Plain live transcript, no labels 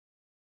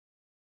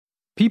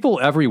People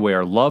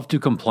everywhere love to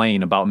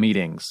complain about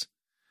meetings.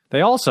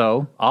 They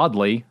also,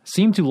 oddly,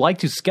 seem to like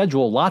to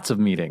schedule lots of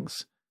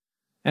meetings.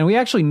 And we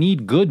actually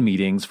need good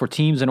meetings for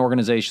teams and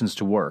organizations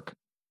to work.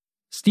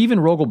 Steven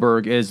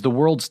Rogelberg is the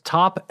world's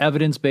top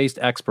evidence-based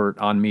expert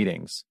on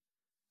meetings.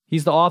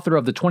 He's the author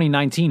of the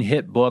 2019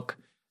 hit book,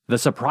 The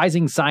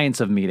Surprising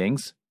Science of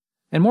Meetings,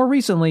 and more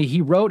recently,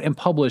 he wrote and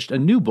published a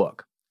new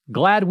book,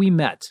 Glad We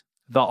Met,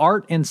 The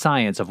Art and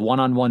Science of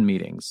One-on-One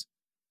Meetings.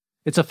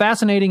 It's a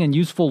fascinating and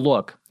useful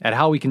look at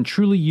how we can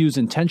truly use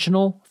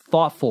intentional,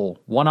 thoughtful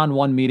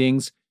one-on-one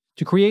meetings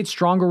to create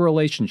stronger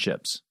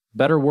relationships,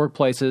 better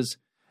workplaces,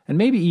 and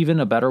maybe even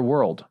a better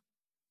world.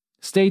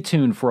 Stay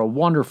tuned for a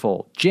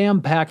wonderful,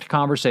 jam-packed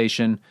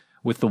conversation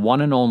with the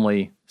one and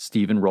only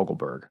Steven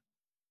Rogelberg.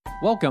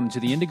 Welcome to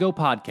the Indigo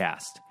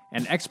Podcast,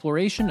 an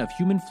exploration of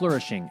human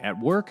flourishing at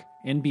work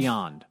and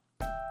beyond.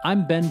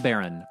 I'm Ben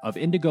Barron of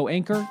Indigo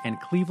Anchor and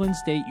Cleveland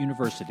State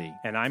University.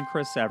 And I'm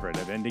Chris Everett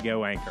of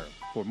Indigo Anchor.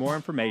 For more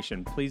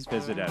information, please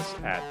visit us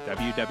at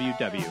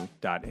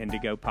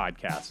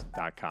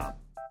www.indigopodcast.com.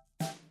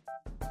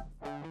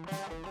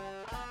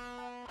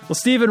 Well,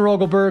 Steven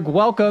Rogelberg,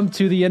 welcome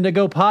to the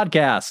Indigo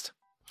Podcast.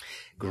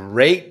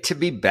 Great to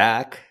be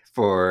back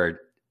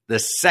for the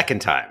second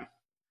time.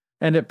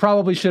 And it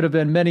probably should have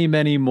been many,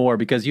 many more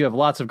because you have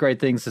lots of great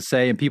things to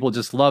say and people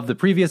just love the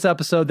previous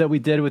episode that we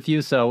did with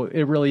you. So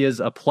it really is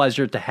a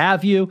pleasure to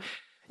have you.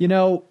 You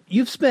know,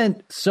 you've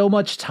spent so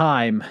much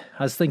time,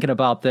 I was thinking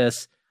about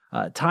this,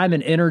 time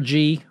and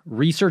energy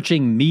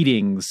researching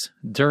meetings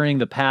during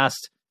the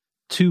past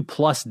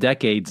 2+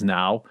 decades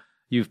now.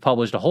 You've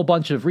published a whole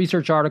bunch of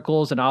research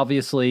articles and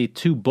obviously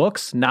two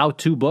books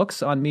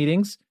on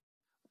meetings.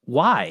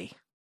 Why?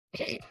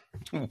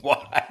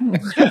 Why?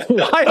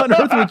 Why on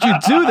earth would you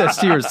do this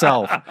to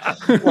yourself?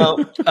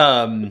 Well,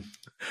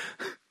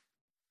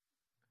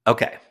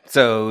 okay.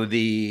 So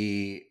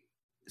the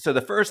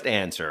first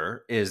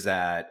answer is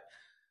that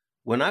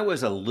when I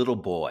was a little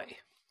boy,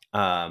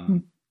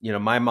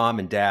 my mom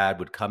and dad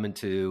would come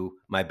into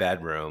my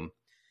bedroom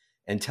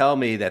and tell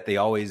me that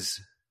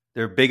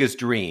their biggest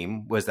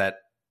dream was that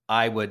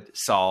I would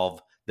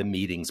solve the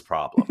meetings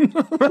problem.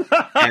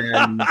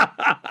 And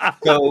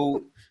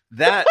so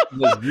that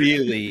was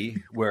really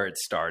where it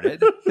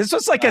started. This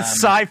was like a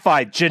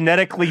sci-fi,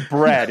 genetically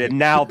bred, and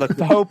now the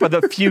hope of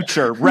the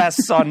future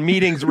rests on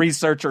meetings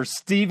researcher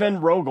Steven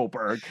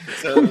Rogelberg.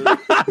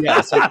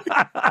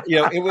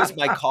 It was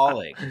my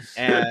calling.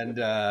 And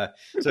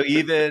so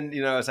even,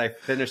 as I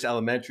finished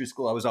elementary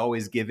school, I was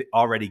always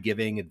already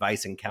giving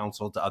advice and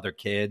counsel to other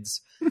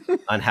kids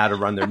on how to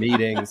run their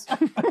meetings.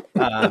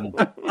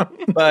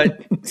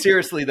 But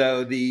seriously,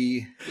 though,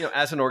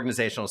 as an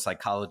organizational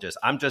psychologist,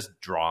 I'm just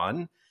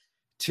drawn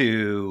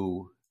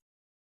to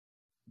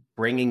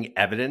bringing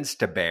evidence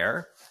to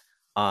bear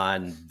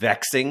on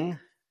vexing,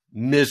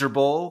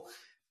 miserable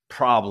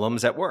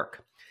problems at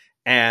work.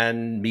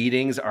 And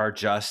meetings are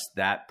just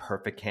that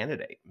perfect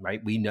candidate,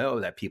 right? We know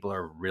that people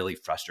are really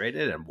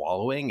frustrated and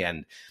wallowing,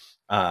 and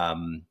I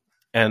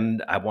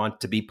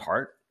want to be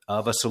part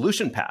of a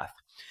solution path.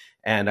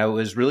 And it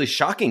was really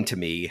shocking to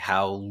me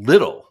how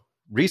little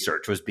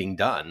research was being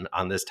done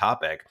on this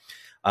topic.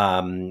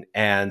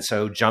 And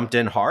so jumped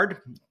in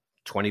hard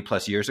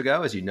 20+ years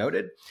ago, as you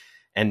noted.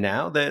 And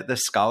now the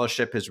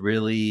scholarship is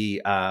really,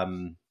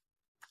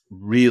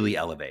 really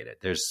elevated.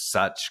 There's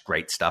such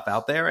great stuff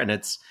out there. And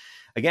it's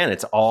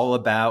all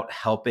about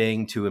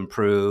helping to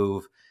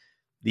improve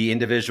the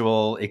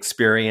individual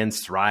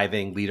experience,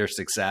 thriving, leader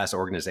success,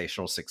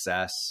 organizational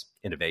success,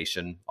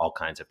 innovation, all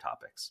kinds of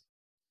topics.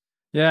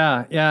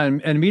 Yeah.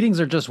 And meetings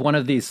are just one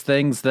of these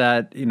things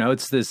that,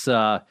 it's this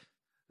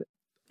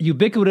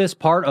ubiquitous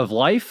part of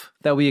life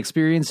that we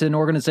experience in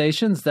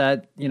organizations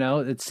that,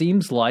 it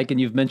seems like,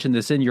 and you've mentioned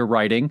this in your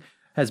writing,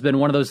 has been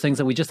one of those things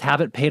that we just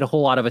haven't paid a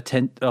whole lot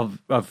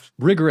of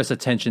rigorous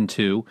attention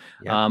to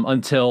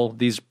until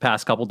these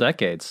past couple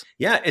decades.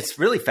 Yeah, it's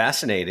really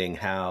fascinating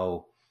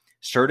how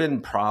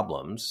certain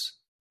problems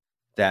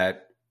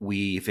that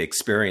we've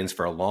experienced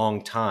for a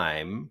long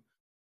time,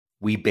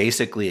 we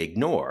basically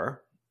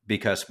ignore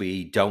because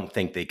we don't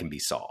think they can be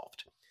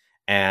solved.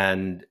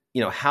 And,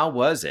 how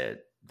was it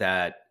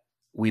that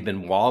we've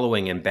been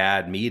wallowing in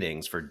bad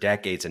meetings for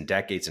decades and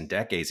decades and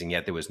decades, and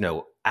yet there was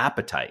no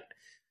appetite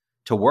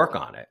to work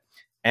on it?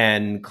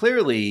 And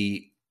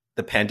clearly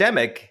the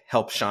pandemic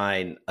helped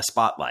shine a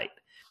spotlight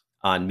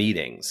on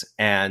meetings.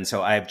 And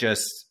so I've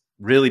just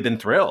really been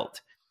thrilled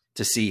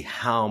to see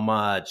how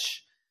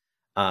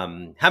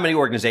many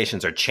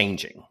organizations are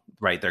changing,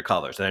 right, their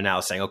colors. They're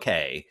now saying,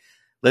 okay,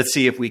 let's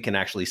see if we can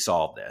actually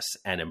solve this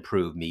and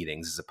improve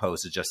meetings as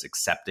opposed to just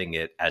accepting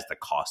it as the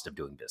cost of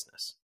doing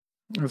business.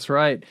 That's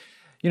right.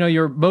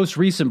 Your most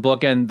recent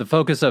book and the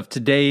focus of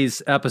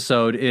today's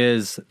episode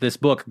is this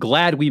book,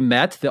 Glad We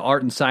Met, The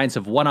Art and Science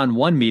of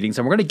One-on-One Meetings.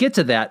 And we're going to get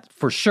to that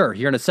for sure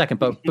here in a second.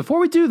 But before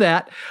we do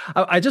that,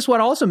 I just want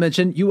to also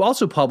mention you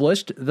also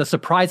published The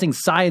Surprising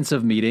Science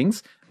of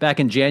Meetings back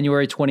in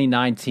January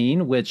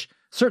 2019, which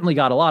certainly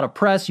got a lot of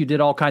press. You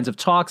did all kinds of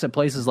talks at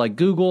places like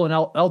Google and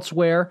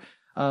elsewhere.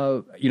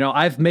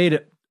 I've made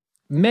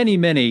many,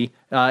 many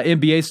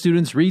MBA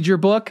students read your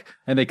book,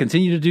 and they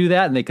continue to do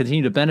that, and they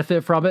continue to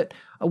benefit from it.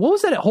 What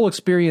was that whole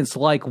experience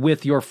like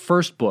with your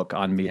first book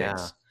on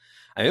meetings?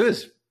 Yeah.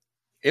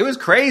 It was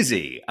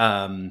crazy.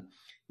 I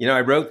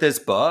wrote this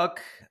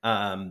book.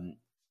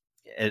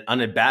 It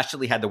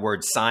unabashedly had the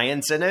word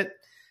science in it,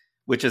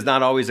 which is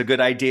not always a good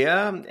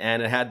idea.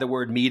 And it had the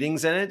word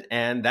meetings in it.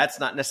 And that's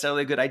not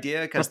necessarily a good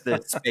idea because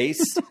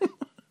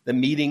the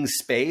meeting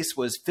space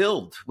was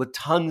filled with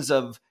tons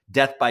of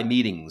death by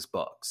meetings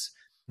books.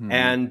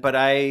 But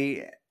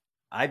I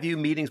view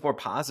meetings more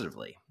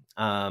positively.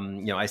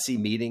 I see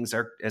meetings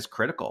as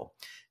critical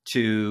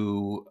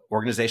to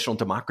organizational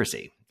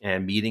democracy,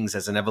 and meetings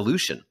as an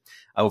evolution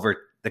over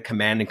the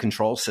command and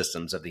control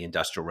systems of the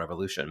Industrial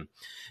Revolution.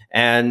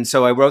 And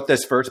so I wrote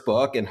this first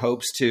book in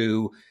hopes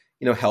to,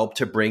 help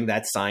to bring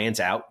that science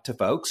out to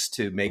folks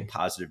to make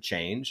positive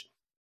change.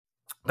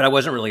 But I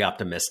wasn't really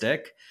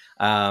optimistic.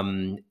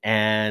 And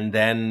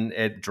then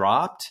it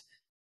dropped,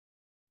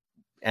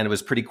 and it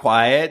was pretty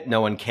quiet.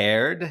 No one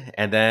cared.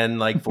 And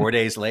then 4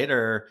 days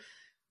later,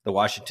 the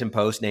Washington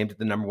Post named it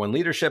the #1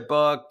 leadership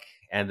book.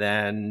 And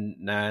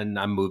then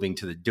I'm moving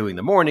to doing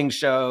the morning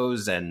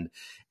shows, and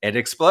it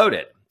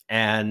exploded.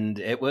 And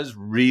it was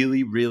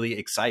really, really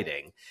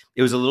exciting.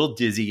 It was a little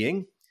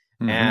dizzying.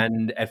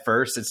 And at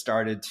first it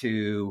started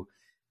to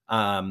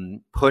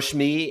push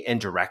me in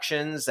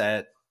directions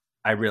that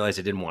I realized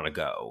I didn't want to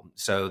go.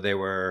 So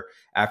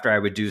after I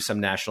would do some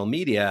national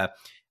media,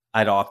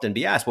 I'd often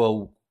be asked,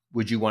 well,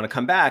 would you want to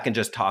come back and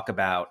just talk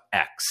about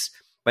X?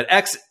 But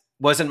X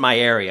wasn't my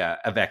area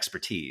of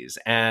expertise.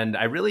 And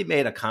I really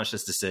made a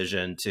conscious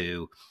decision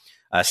to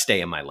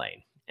stay in my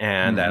lane,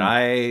 and that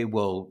I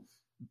will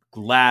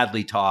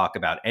gladly talk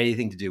about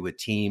anything to do with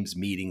teams,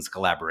 meetings,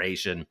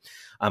 collaboration.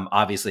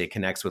 Obviously, it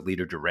connects with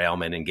leader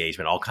derailment,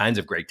 engagement, all kinds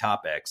of great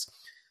topics.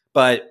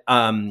 But,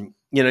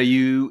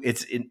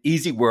 it's an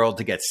easy world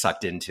to get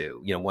sucked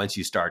into, once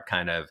you start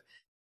kind of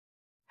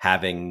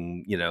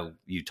having,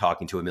 you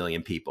talking to a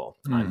million people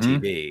on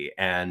TV.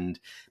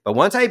 But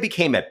once I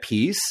became at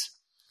peace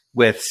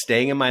with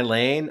staying in my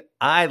lane,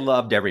 I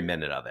loved every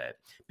minute of it,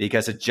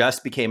 because it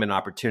just became an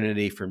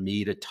opportunity for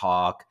me to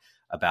talk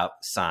about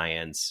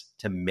science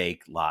to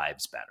make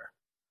lives better.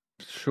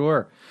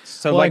 Sure.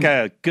 So like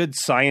a good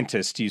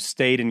scientist, you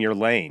stayed in your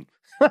lane.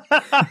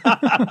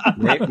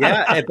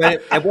 Yeah,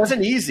 but it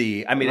wasn't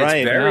easy. I mean, it's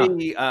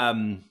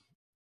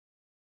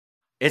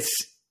very,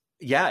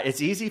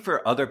 it's easy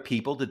for other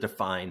people to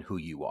define who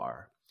you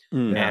are.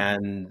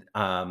 And,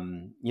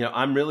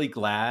 I'm really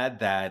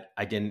glad that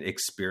I didn't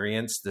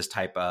experience this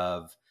type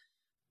of,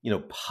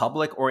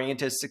 public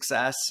oriented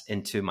success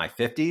into my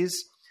 50s,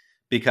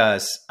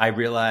 because I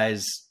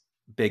realized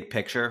big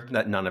picture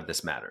that none of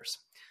this matters.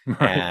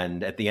 Right.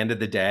 And at the end of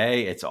the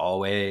day, it's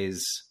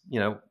always,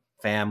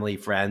 family,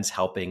 friends,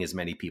 helping as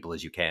many people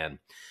as you can.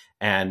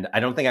 And I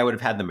don't think I would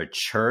have had the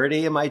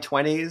maturity in my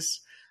 20s.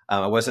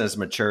 I wasn't as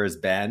mature as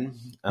Ben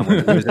when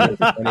he was in his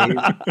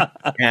 20s.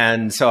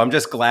 And so I'm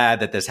just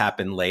glad that this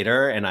happened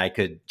later, and I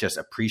could just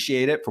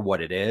appreciate it for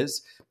what it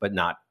is, but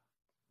not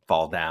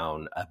fall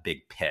down a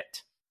big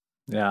pit.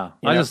 Yeah,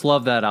 I just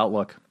love that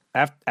outlook.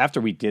 After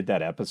we did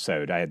that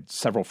episode, I had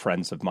several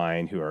friends of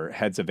mine who are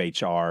heads of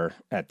HR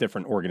at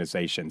different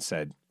organizations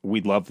said,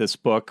 we love this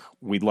book.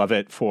 We love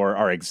it for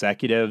our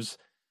executives.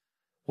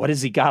 What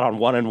has he got on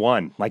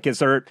one-on-one?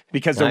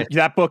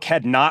 That book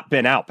had not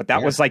been out, but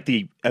that was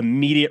the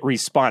immediate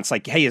response.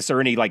 Hey, is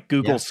there any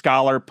Google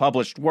Scholar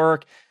published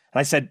work? And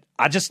I said,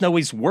 I just know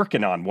he's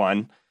working on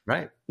one.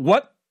 Right.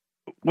 What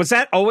was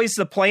that always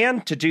the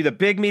plan, to do the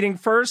big meeting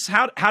first?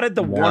 How did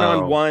the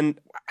one-on-one,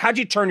 how'd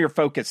you turn your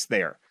focus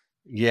there?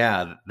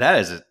 Yeah, that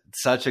is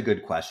such a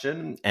good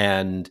question.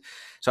 And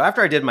so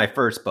after I did my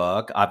first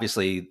book,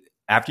 obviously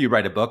after you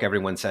write a book,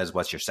 everyone says,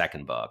 what's your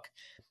second book?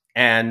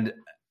 And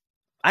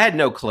I had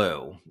no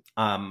clue.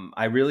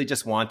 I really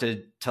just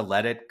wanted to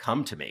let it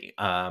come to me.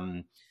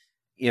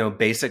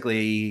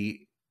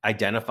 Basically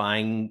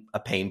identifying a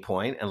pain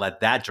point and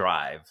let that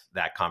drive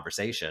that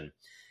conversation.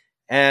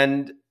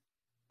 And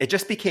it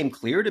just became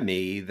clear to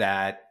me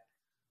that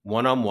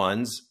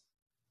one-on-ones,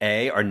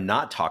 are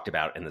not talked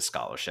about in the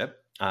scholarship.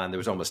 There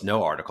was almost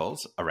no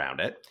articles around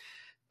it.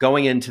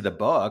 Going into the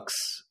books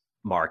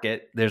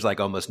market, there's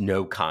almost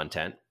no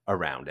content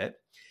around it.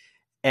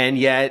 And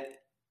yet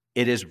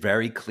it is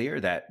very clear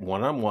that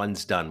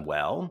one-on-ones done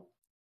well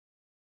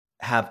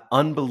have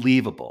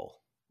unbelievably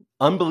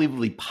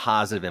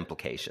positive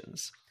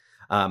implications.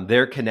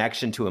 Their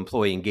connection to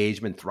employee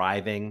engagement,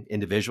 thriving,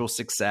 individual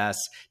success,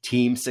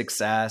 team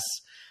success,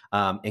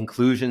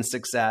 inclusion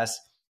success,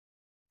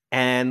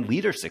 and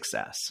leader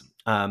success.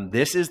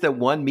 This is the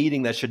one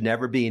meeting that should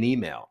never be an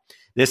email.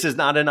 This is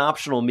not an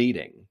optional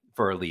meeting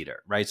for a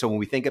leader, right? So when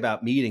we think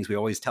about meetings, we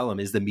always tell them,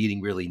 is the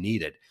meeting really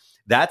needed?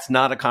 That's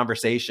not a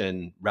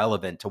conversation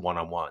relevant to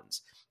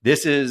one-on-ones.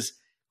 This is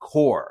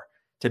core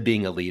to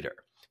being a leader,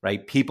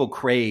 right? People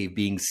crave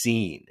being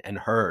seen and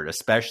heard,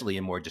 especially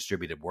in more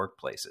distributed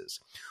workplaces.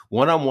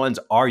 One-on-ones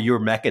are your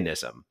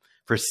mechanism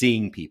for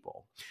seeing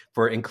people,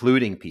 for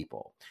including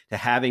people, to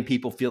having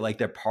people feel like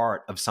they're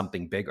part of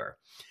something bigger.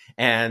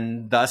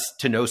 And thus,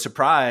 to no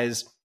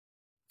surprise,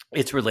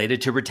 it's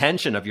related to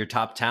retention of your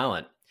top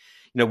talent.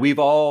 We've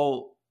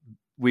all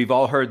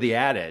heard the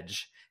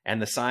adage,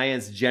 and the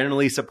science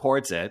generally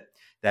supports it,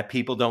 that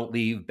people don't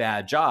leave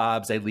bad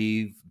jobs, they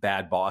leave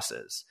bad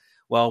bosses.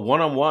 Well,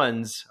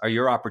 one-on-ones are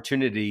your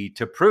opportunity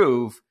to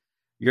prove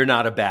you're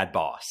not a bad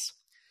boss.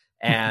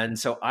 And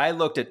so I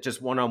looked at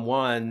just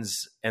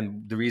one-on-ones,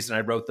 and the reason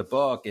I wrote the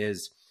book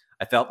is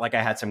I felt like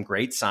I had some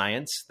great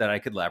science that I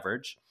could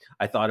leverage.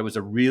 I thought it was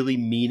a really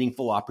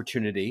meaningful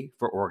opportunity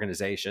for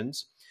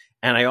organizations.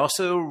 And I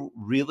also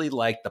really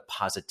liked the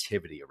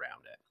positivity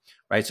around it,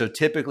 right? So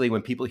typically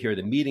when people hear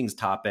the meetings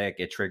topic,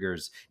 it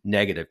triggers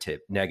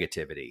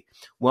negativity.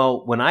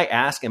 Well, when I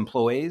ask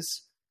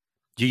employees,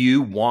 do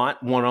you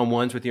want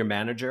one-on-ones with your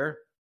manager?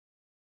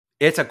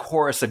 It's a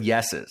chorus of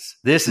yeses.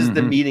 This is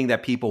the meeting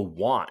that people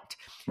want.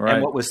 Right.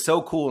 And what was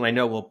so cool, and I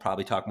know we'll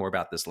probably talk more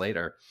about this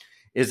later,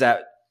 is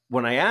that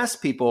when I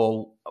ask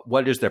people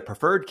what is their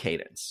preferred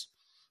cadence,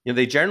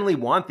 they generally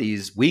want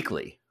these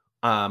weekly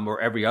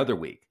or every other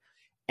week.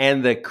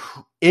 And the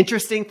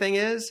interesting thing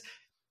is,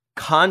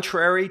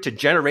 contrary to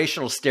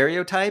generational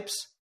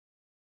stereotypes,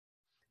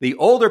 the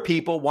older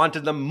people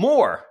wanted them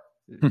more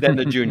than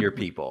the junior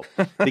people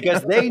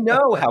because they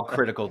know how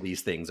critical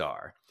these things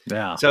are.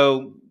 Yeah.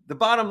 So the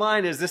bottom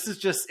line is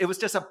it was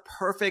just a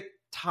perfect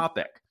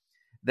topic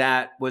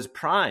that was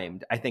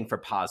primed, I think, for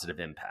positive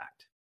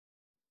impact.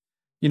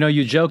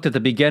 You joked at the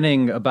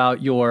beginning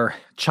about your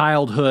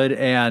childhood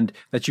and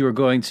that you were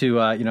going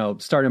to,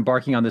 start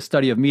embarking on the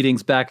study of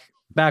meetings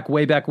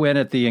way back when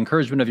at the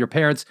encouragement of your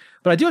parents.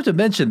 But I do have to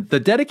mention the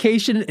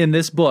dedication in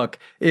this book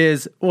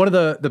is one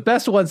of the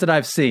best ones that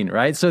I've seen,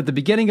 right? So at the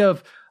beginning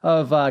of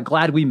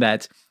Glad We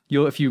Met,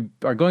 if you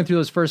are going through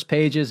those first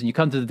pages and you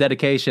come to the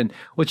dedication,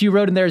 what you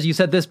wrote in there is you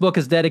said this book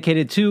is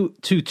dedicated to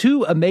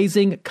two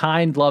amazing,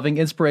 kind, loving,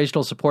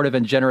 inspirational, supportive,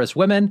 and generous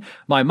women.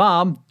 My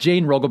mom,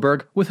 Jane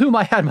Rogelberg, with whom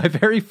I had my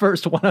very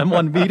first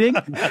one-on-one meeting,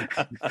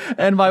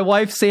 and my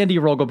wife, Sandy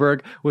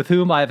Rogelberg, with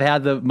whom I've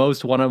had the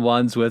most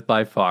one-on-ones with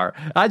by far.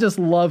 I just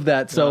love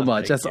that so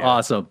much. That's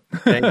awesome.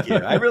 Thank you.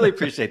 I really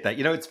appreciate that.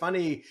 It's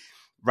funny,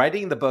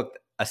 writing the book,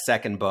 a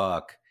second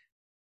book,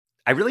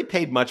 I really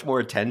paid much more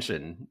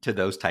attention to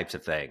those types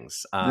of things.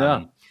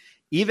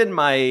 Even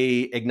my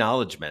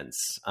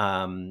acknowledgments,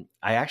 I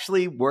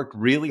actually worked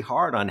really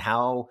hard on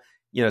how,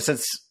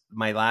 since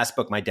my last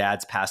book, my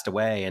dad's passed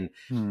away. And,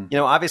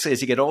 obviously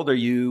as you get older,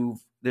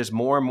 there's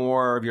more and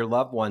more of your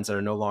loved ones that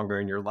are no longer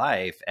in your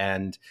life.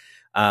 And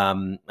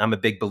I'm a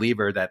big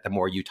believer that the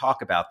more you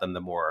talk about them,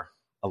 the more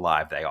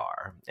alive they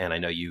are. And I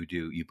know you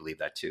believe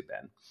that too,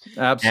 Ben.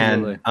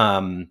 Absolutely.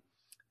 And,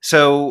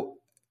 so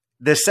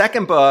the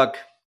second book,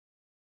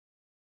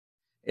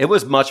 it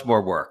was much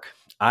more work.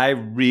 I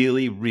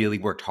really, really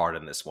worked hard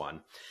on this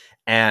one.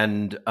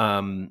 And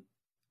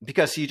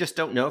because you just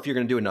don't know if you're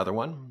going to do another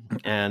one.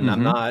 And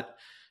I'm not,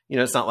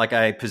 it's not like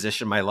I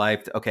position my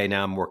life, okay,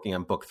 now I'm working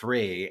on book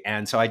 3.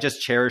 And so I just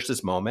cherished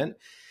this moment.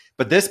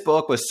 But this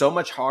book was so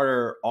much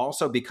harder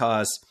also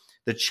because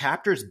the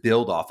chapters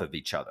build off of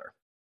each other.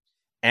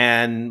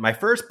 And my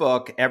first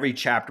book, every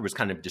chapter was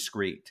kind of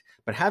discrete.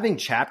 But having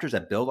chapters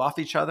that build off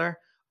each other,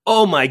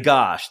 oh my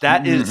gosh,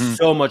 that is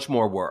so much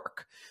more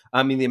work.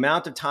 I mean, the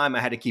amount of time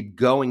I had to keep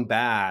going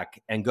back,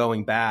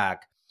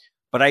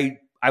 but I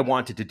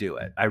wanted to do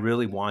it. I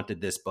really wanted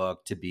this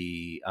book to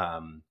be, I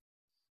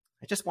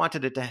just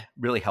wanted it to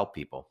really help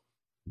people.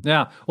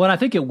 Yeah. Well, and I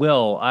think it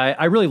will.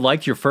 I really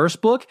liked your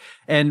first book.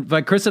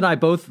 But Chris and I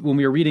both, when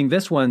we were reading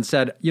this one,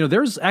 said,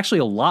 there's actually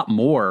a lot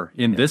more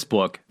in this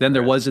book than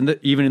there was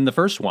even in the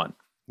first one.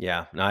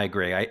 Yeah, no, I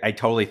agree. I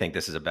totally think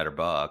this is a better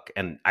book.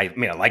 And I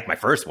like my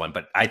first one,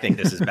 but I think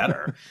this is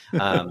better.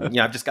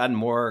 I've just gotten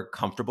more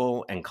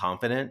comfortable and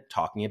confident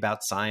talking about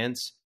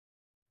science.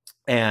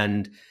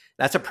 And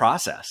that's a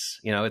process.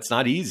 It's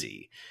not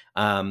easy.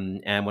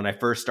 And when I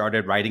first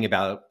started writing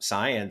about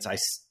science,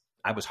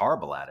 I was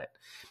horrible at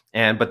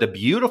it. But the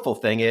beautiful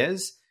thing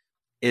is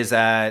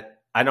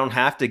that I don't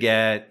have to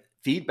get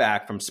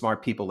feedback from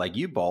smart people like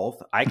you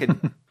both. I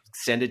could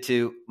send it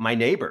to my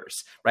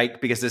neighbors, right?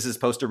 Because this is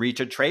supposed to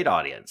reach a trade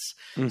audience.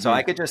 So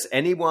I could just,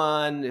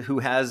 anyone who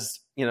has,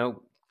 a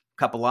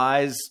couple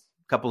eyes,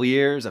 couple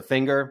ears, a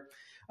finger,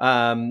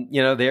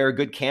 they're a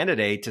good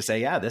candidate to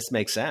say, yeah, this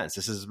makes sense.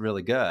 This is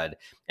really good.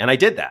 And I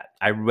did that.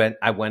 I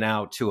went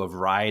out to a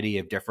variety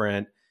of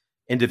different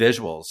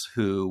individuals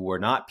who were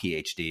not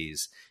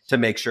PhDs to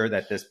make sure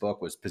that this book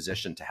was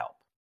positioned to help.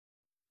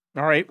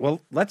 All right.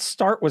 Well, let's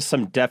start with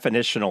some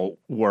definitional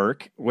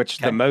work, which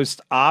the most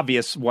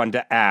obvious one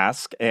to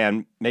ask,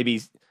 and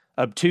maybe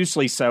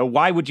obtusely so.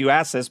 Why would you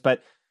ask this?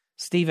 But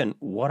Stephen,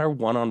 what are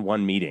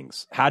one-on-one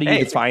meetings? How do you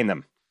define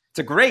them? It's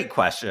a great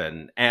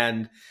question.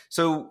 And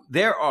so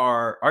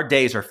our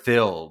days are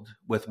filled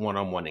with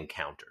one-on-one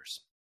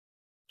encounters,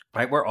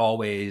 right? We're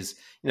always,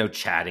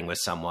 chatting with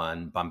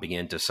someone, bumping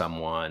into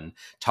someone,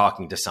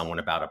 talking to someone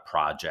about a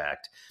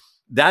project.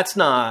 That's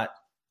not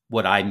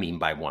what I mean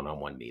by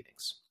one-on-one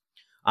meetings.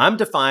 I'm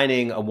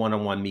defining a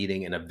one-on-one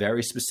meeting in a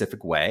very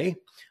specific way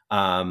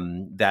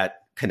that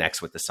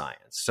connects with the science.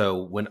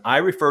 So when I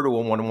refer to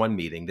a one-on-one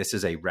meeting, this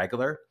is a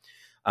regular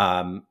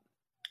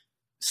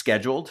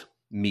scheduled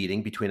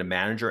meeting between a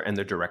manager and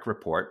their direct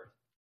report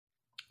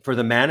for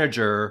the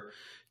manager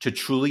to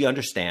truly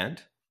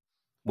understand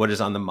what is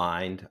on the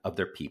mind of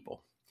their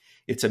people.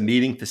 It's a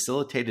meeting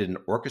facilitated and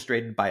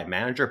orchestrated by a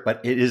manager,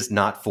 but it is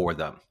not for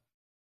them.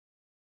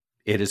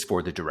 It is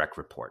for the direct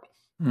report.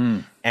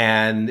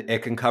 And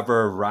it can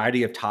cover a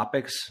variety of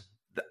topics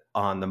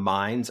on the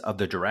minds of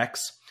the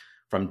directs,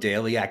 from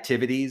daily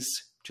activities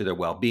to their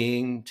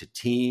well-being, to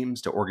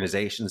teams, to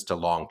organizations, to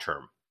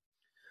long-term.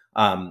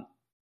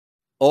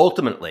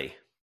 Ultimately,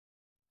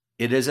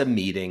 it is a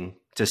meeting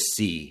to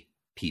see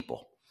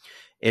people.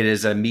 It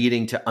is a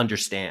meeting to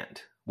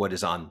understand what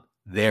is on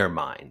their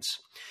minds.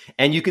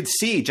 And you could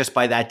see just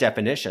by that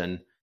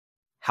definition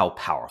how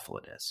powerful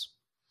it is,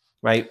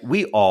 right?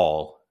 We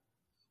all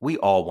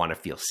want to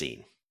feel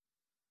seen.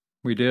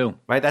 We do.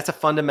 Right? That's a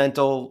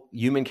fundamental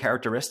human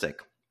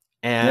characteristic.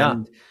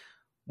 And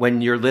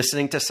when you're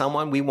listening to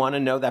someone, we want to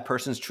know that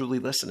person's truly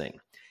listening.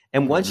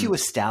 And once you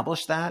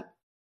establish that,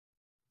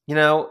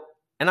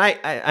 and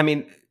I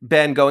mean,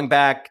 Ben, going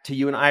back to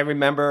you and I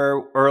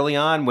remember early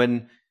on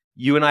when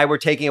you and I were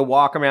taking a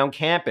walk around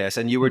campus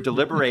and you were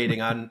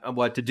deliberating on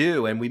what to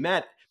do, and we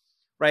met,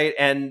 right?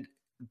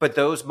 But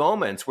those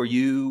moments where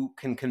you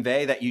can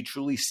convey that you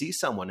truly see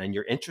someone and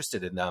you're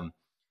interested in them,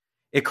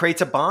 it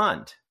creates a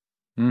bond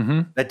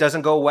that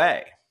doesn't go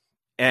away.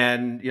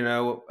 And,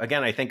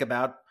 again, I think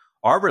about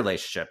our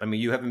relationship. I mean,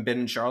 you haven't been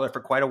in Charlotte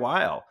for quite a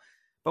while,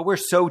 but we're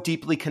so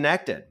deeply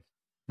connected.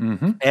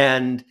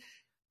 And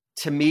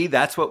to me,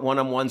 that's what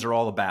one-on-ones are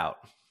all about,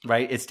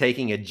 right? It's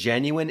taking a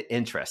genuine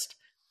interest.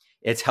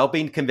 It's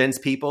helping convince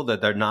people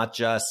that they're not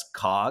just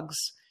cogs,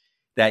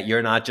 that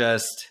you're not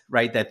just,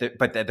 right,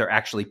 but that they're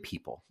actually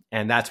people.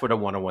 And that's what a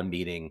one-on-one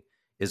meeting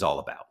is all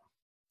about.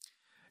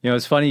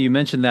 It's funny you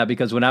mentioned that,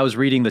 because when I was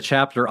reading the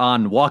chapter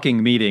on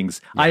walking meetings,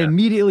 I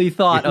immediately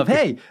thought of,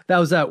 hey, that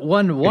was that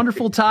one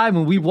wonderful time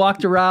when we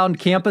walked around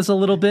campus a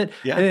little bit.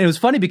 Yeah. And it was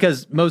funny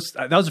because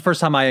that was the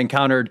first time I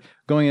encountered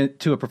going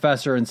to a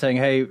professor and saying,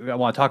 hey, I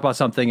want to talk about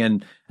something.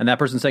 And that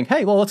person saying,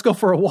 hey, well, let's go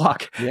for a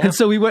walk. Yeah. And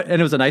so we went, and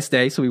it was a nice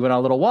day. So we went on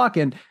a little walk.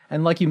 And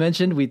like you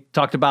mentioned, we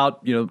talked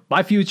about,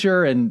 my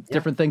future and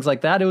different things like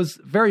that. It was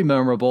very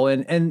memorable.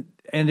 And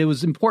it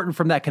was important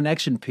from that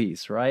connection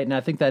piece, right? And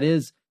I think that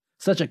is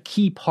such a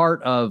key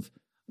part of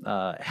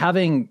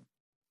having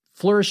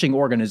flourishing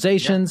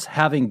organizations,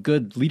 having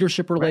good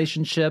leadership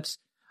relationships.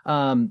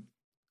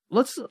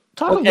 Let's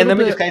talk a little bit. And let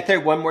me just kind of say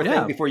one more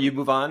thing before you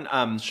move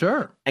on.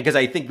 Sure. Because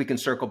I think we can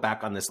circle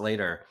back on this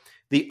later.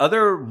 The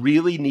other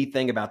really neat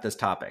thing about this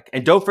topic,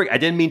 and don't forget, I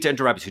didn't mean to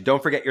interrupt you.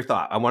 Don't forget your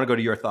thought. I want to go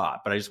to your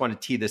thought, but I just want to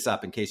tee this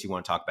up in case you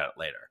want to talk about it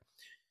later.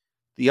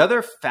 The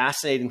other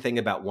fascinating thing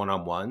about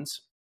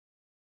one-on-ones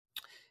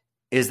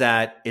is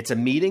that it's a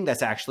meeting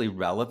that's actually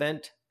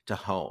relevant to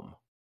home.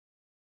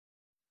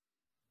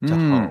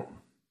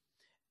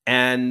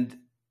 And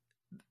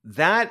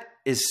that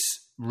is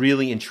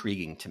really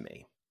intriguing to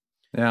me.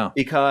 Yeah.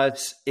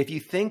 Because if you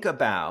think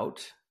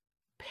about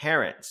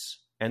parents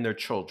and their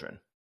children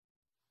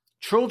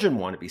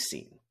want to be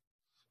seen.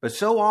 But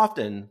so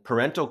often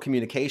parental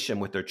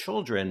communication with their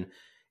children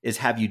is,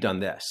 have you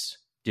done this?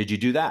 Did you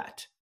do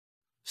that?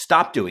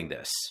 Stop doing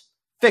this.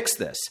 Fix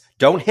this.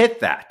 Don't hit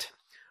that.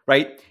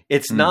 Right?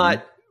 It's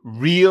not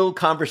real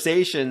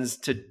conversations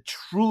to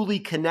truly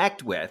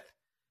connect with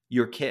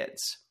your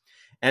kids.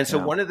 And so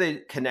one of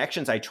the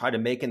connections I try to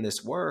make in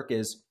this work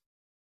is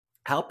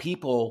how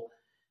people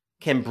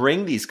can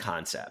bring these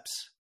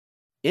concepts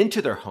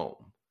into their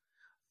home.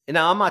 And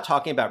now I'm not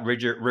talking about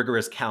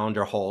rigorous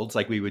calendar holds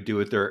like we would do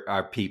with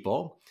our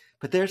people,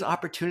 but there's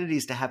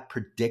opportunities to have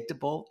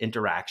predictable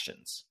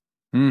interactions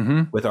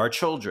with our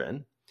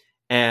children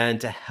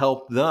and to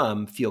help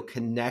them feel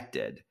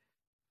connected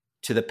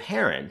to the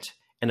parent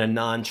in a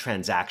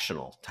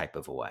non-transactional type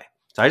of a way.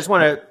 So I just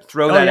want to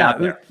throw that out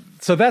there.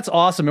 So that's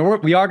awesome.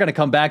 And we are going to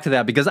come back to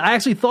that, because I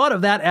actually thought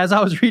of that as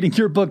I was reading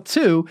your book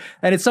too.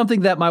 And it's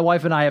something that my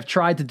wife and I have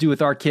tried to do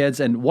with our kids,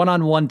 and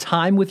one-on-one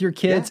time with your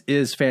kids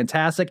is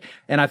fantastic.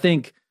 And I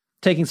think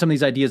taking some of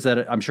these ideas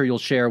that I'm sure you'll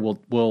share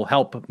will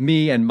help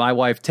me and my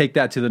wife take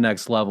that to the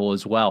next level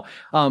as well.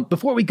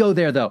 Before we go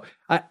there though,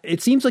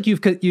 it seems like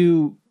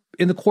you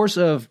in the course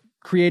of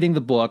creating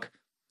the book,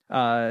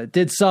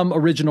 did some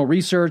original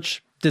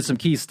research, did some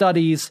key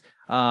studies,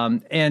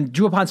 and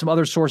drew upon some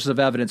other sources of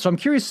evidence. So I'm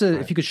curious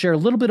if you could share a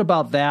little bit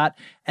about that.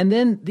 And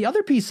then the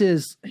other piece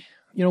is,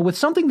 with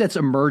something that's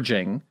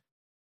emerging,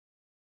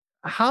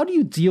 how do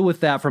you deal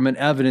with that from an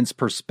evidence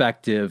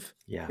perspective?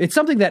 Yeah. It's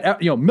something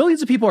that,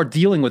 millions of people are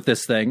dealing with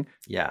this thing.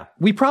 Yeah.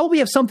 We probably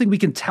have something we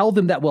can tell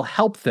them that will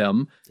help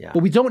them, but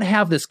we don't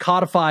have this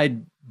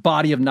codified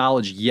body of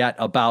knowledge yet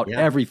about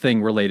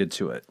everything related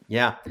to it.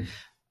 Yeah.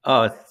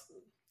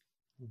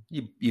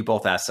 You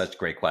both asked such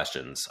great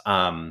questions.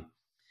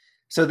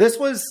 So this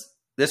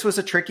was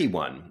a tricky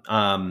one.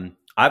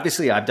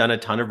 Obviously, I've done a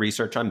ton of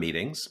research on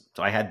meetings,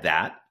 so I had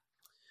that.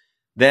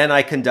 Then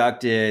I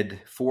conducted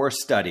 4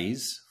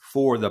 studies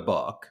for the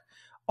book,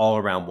 all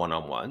around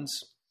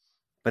one-on-ones.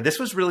 But this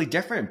was really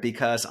different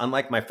because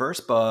unlike my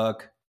first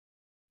book,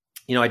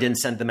 I didn't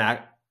send them out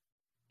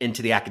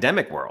into the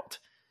academic world.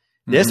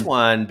 This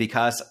one,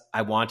 because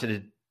I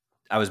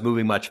was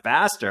moving much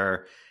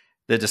faster,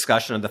 the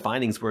discussion of the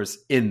findings was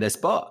in this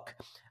book.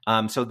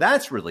 So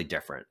that's really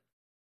different.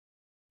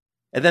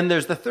 And then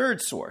there's the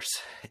third source,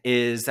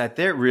 is that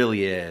there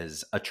really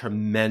is a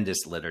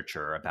tremendous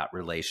literature about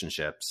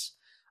relationships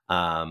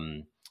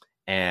and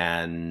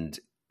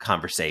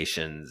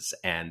conversations.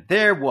 And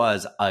there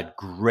was a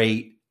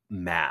great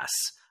mass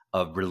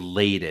of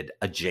related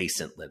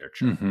adjacent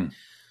literature.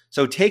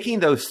 So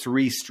taking those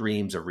 3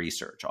 streams of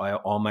research,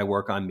 all my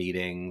work on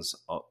meetings,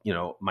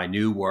 my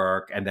new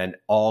work, and then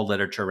all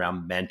literature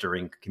around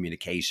mentoring,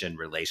 communication,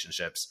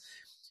 relationships,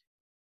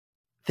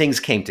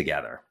 things came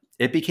together.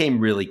 It became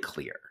really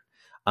clear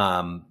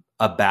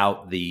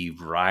about the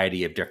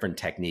variety of different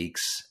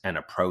techniques and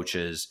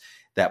approaches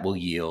that will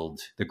yield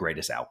the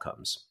greatest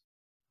outcomes.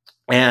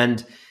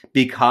 And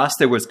because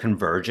there was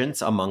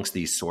convergence amongst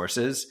these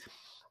sources,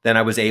 then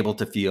I was able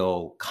to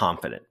feel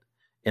confident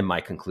in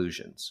my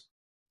conclusions.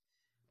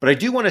 But I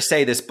do want to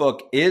say this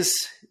book is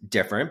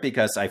different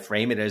because I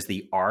frame it as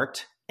the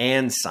art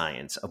and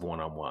science of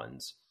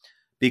one-on-ones.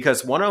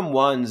 Because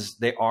one-on-ones,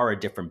 they are a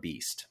different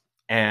beast.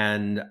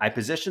 And I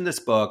position this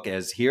book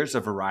as here's a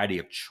variety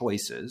of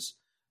choices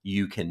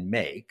you can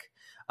make,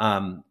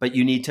 but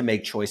you need to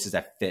make choices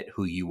that fit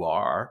who you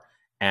are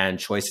and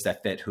choices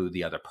that fit who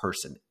the other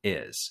person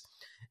is.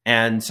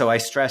 And so I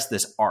stress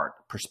this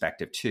art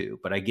perspective too,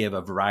 but I give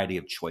a variety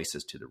of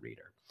choices to the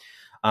reader.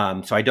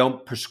 So I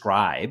don't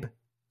prescribe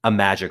a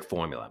magic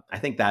formula. I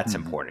think that's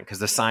important because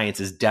the science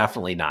is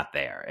definitely not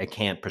there. It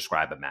can't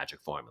prescribe a magic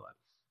formula,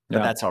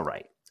 but that's all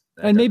right.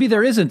 And maybe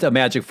there isn't a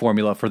magic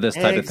formula for this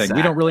type of thing.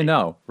 We don't really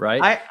know,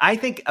 right? I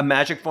think a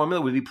magic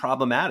formula would be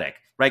problematic,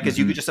 right? Because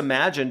you could just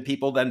imagine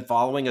people then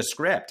following a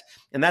script,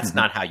 and that's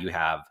not how you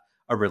have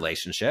a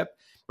relationship,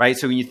 right?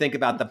 So when you think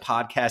about the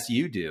podcast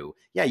you do,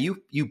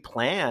 you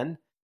plan,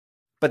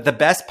 but the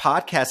best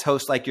podcast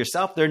hosts like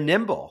yourself, they're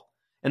nimble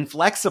and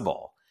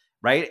flexible,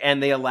 right?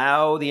 And they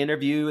allow the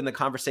interview and the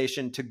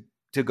conversation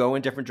to go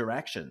in different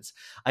directions.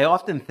 I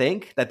often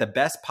think that the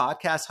best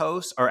podcast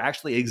hosts are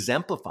actually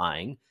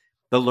exemplifying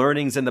the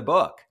learnings in the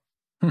book.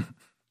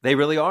 They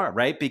really are,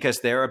 right? Because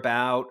they're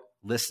about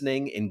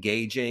listening,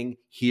 engaging,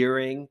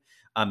 hearing,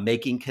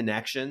 making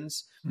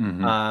connections.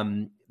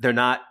 They're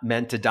not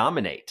meant to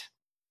dominate.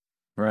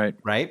 Right.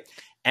 Right.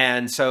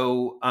 And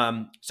so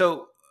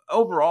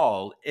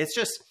overall, it's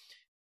just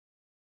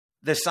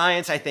the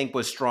science, I think,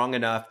 was strong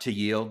enough to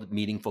yield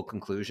meaningful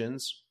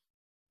conclusions.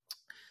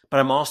 But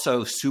I'm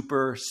also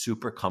super,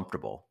 super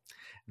comfortable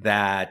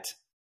that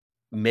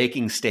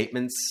making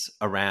statements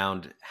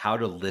around how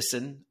to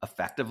listen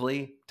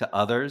effectively to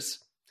others,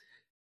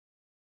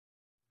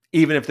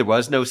 even if there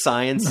was no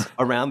science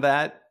around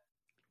that,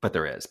 but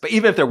there is. But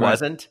even if there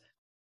wasn't,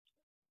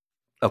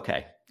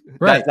 okay,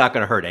 that's not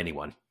going to hurt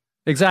anyone.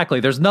 Exactly.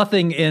 There's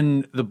nothing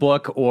in the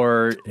book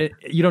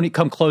you don't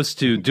come close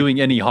to doing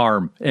any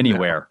harm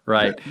anywhere,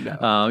 right?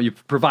 No. You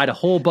provide a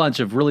whole bunch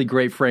of really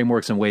great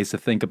frameworks and ways to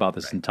think about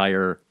this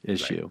entire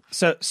issue.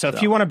 So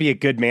if you want to be a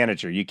good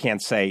manager, you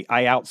can't say,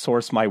 I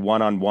outsource my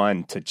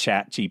one-on-one to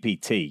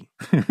ChatGPT,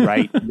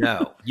 right?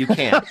 No, you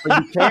can't.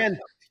 But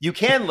you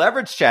can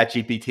leverage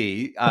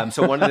ChatGPT.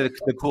 So one of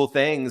the cool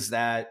things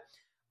that,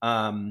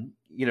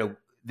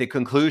 the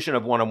conclusion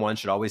of one-on-one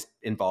should always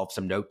involve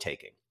some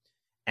note-taking.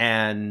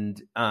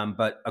 And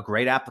but a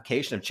great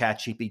application of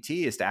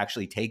ChatGPT is to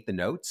actually take the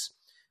notes,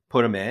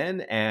 put them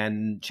in,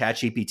 and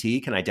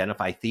ChatGPT can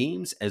identify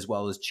themes as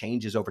well as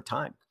changes over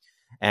time.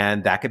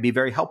 And that could be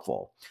very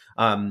helpful.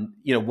 One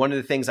of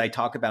the things I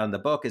talk about in the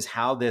book is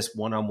how this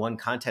one-on-one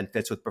content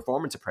fits with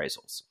performance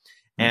appraisals.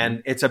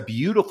 And it's a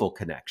beautiful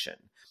connection.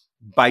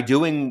 By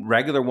doing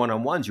regular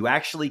one-on-ones, you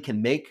actually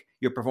can make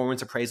your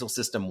performance appraisal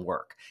system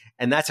work.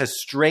 And that's a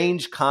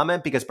strange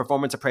comment because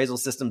performance appraisal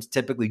systems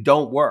typically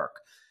don't work.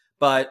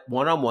 But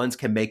one-on-ones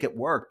can make it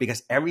work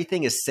because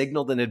everything is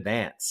signaled in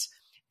advance.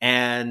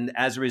 And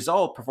as a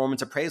result,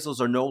 performance appraisals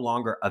are no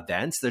longer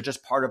events. They're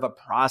just part of a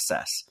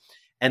process.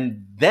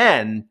 And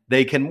then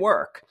they can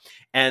work.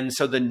 And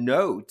so the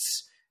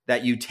notes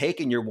that you take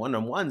in your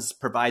one-on-ones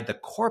provide the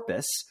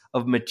corpus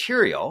of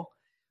material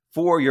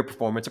for your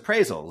performance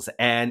appraisals.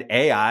 And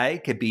AI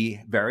could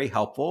be very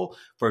helpful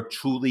for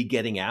truly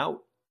getting out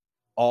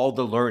all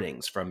the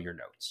learnings from your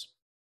notes.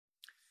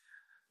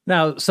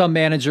 Now, some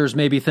managers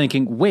may be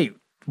thinking, wait,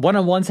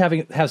 one-on-ones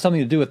have something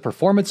to do with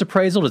performance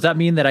appraisal? Does that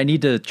mean that I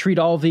need to treat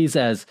all of these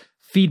as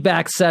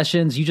feedback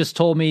sessions? You just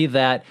told me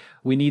that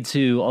we need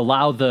to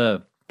allow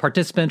the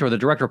participant or the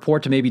direct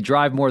report to maybe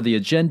drive more of the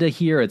agenda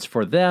here. It's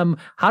for them.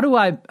 How do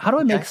I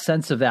make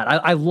sense of that?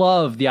 I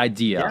love the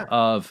idea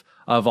of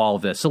all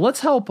of this. So let's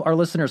help our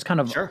listeners kind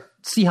of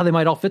see how they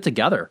might all fit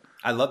together.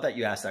 I love that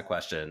you asked that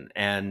question.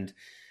 And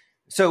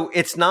so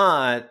it's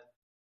not...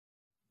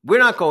 We're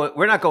not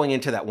going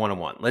into that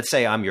one-on-one. Let's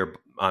say I'm your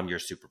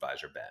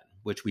supervisor, Ben,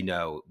 which we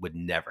know would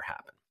never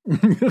happen.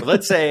 But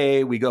let's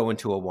say we go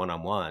into a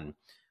one-on-one.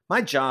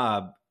 My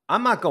job,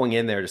 I'm not going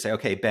in there to say,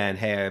 okay, Ben,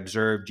 hey, I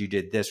observed you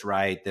did this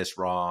right, this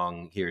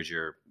wrong. Here's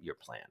your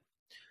plan.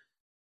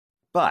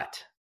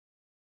 But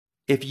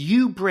if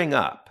you bring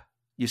up,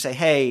 you say,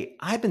 hey,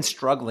 I've been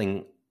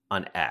struggling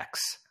on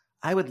X.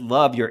 I would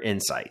love your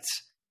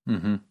insights.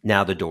 Mm-hmm.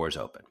 Now the door's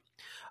open.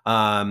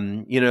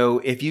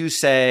 If you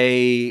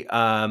say,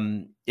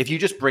 if you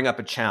just bring up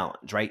a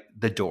challenge, right,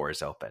 the door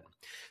is open.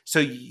 So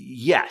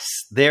yes,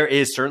 there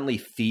is certainly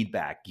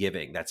feedback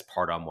giving that's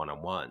part on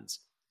one-on-ones,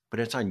 but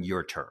it's on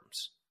your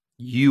terms.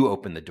 You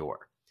open the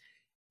door.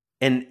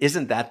 And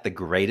isn't that the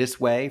greatest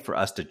way for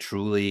us to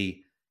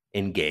truly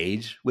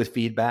engage with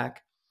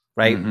feedback,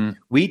 right? Mm-hmm.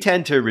 We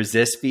tend to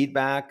resist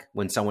feedback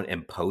when someone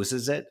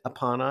imposes it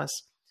upon us.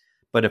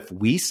 But if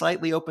we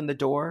slightly open the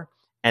door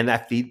and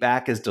that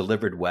feedback is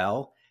delivered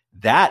well,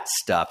 that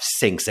stuff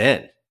sinks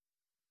in.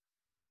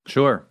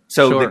 Sure.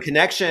 So the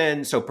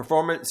connection, so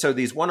performance, so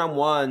these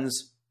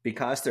one-on-ones,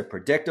 because they're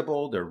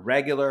predictable, they're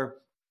regular,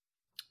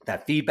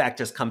 that feedback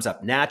just comes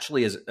up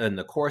naturally as in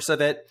the course of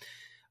it,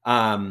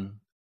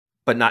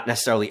 but not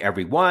necessarily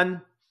every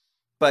one.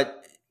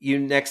 But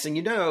next thing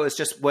you know, it's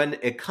just when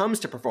it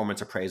comes to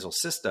performance appraisal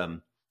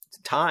system,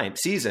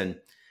 season,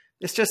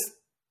 it's just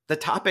the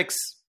topics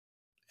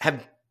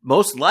have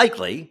most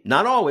likely,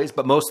 not always,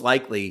 but most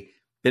likely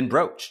been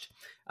broached.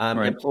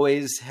 Right.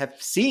 Employees have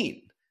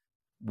seen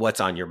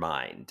what's on your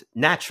mind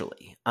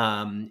naturally.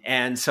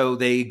 And so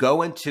they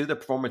go into the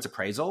performance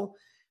appraisal,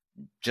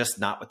 just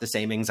not with the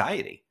same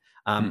anxiety.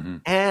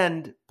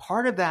 And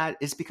part of that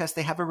is because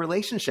they have a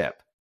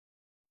relationship,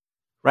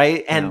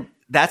 right? And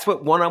that's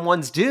what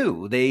one-on-ones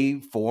do. They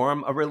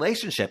form a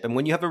relationship. And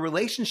when you have a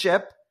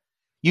relationship,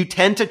 you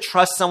tend to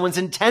trust someone's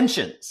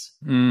intentions,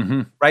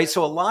 right?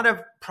 So a lot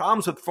of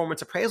problems with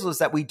performance appraisal is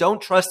that we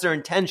don't trust their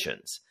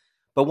intentions.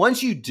 But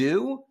once you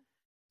do,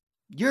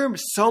 you're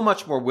so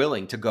much more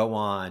willing to go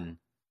on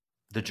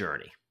the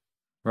journey.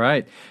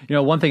 Right.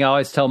 One thing I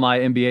always tell my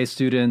MBA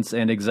students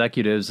and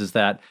executives is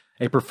that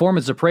a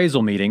performance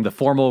appraisal meeting, the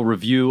formal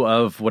review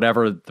of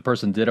whatever the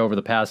person did over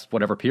the past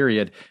whatever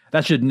period,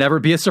 that should never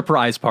be a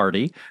surprise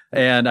party.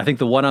 And I think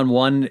the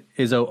one-on-one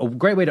is a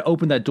great way to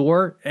open that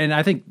door. And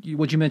I think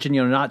what you mentioned,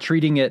 not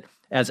treating it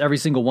as every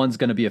single one's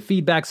going to be a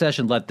feedback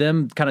session, let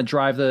them kind of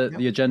drive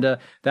the agenda.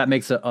 That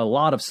makes a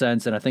lot of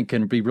sense, and I think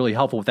can be really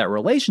helpful with that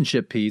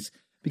relationship piece.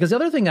 Because the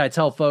other thing that I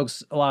tell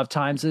folks a lot of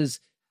times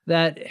is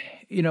that,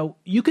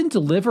 you can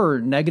deliver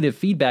negative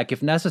feedback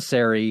if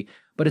necessary,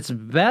 but it's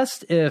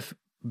best if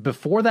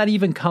before that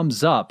even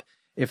comes up,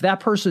 if that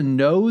person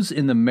knows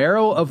in the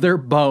marrow of their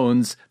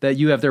bones that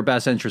you have their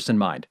best interest in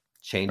mind.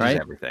 Changes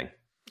everything.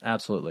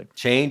 Absolutely.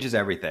 Changes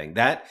everything.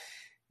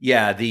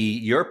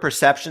 Your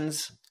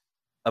perceptions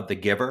of the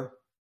giver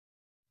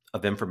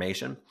of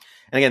information.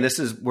 And again, this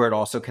is where it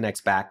also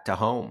connects back to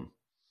home.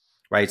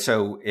 Right.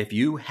 So if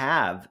you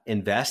have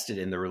invested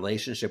in the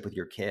relationship with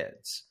your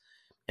kids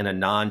in a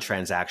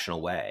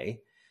non-transactional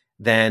way,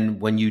 then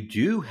when you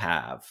do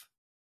have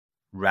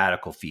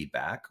radical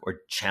feedback or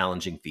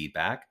challenging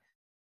feedback,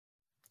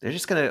 they're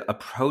just going to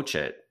approach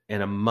it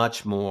in a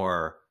much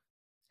more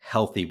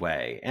healthy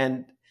way.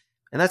 And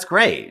that's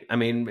great. I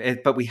mean,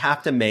 but we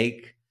have to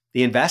make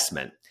the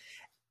investment.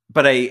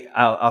 But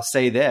I'll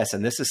say this,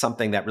 and this is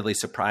something that really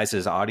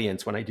surprises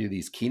audience when I do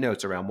these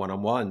keynotes around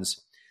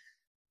one-on-ones,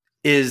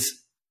 is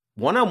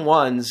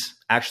one-on-ones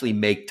actually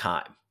make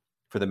time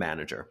for the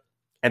manager.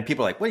 And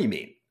people are like, what do you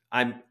mean?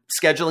 I'm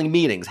scheduling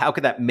meetings. How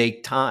could that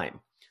make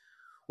time?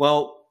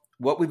 Well,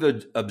 what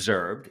we've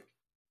observed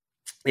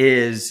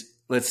is,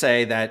 let's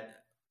say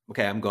that,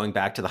 okay, I'm going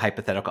back to the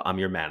hypothetical, I'm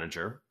your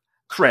manager.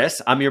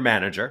 Chris, I'm your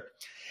manager.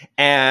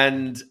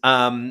 And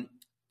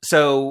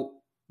so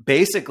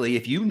basically,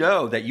 if you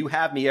know that you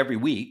have me every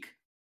week,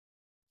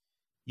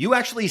 you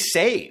actually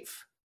save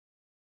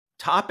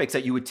topics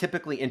that you would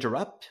typically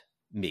interrupt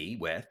me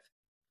with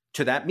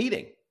to that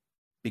meeting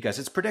because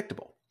it's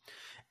predictable.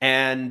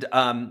 And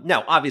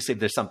now, obviously, if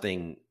there's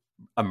something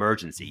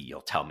emergency,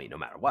 you'll tell me no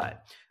matter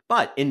what.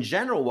 But in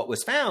general, what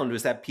was found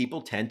was that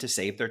people tend to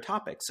save their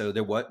topics. So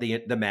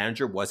the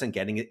manager wasn't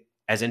getting it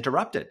as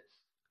interrupted.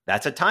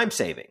 That's a time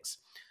savings.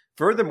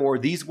 Furthermore,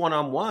 these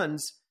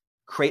one-on-ones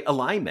create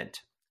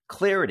alignment,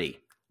 clarity,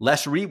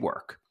 less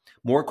rework,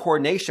 more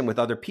coordination with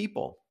other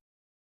people,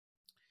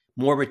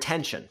 more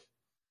retention.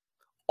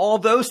 All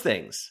those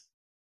things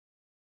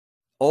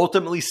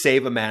ultimately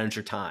save a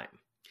manager time.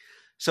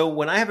 So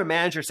when I have a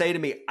manager say to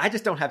me, I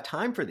just don't have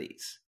time for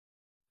these,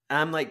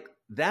 I'm like,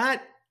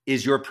 that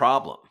is your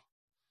problem,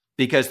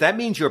 because that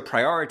means you're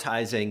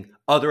prioritizing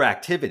other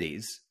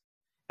activities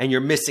and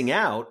you're missing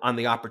out on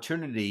the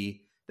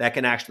opportunity that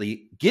can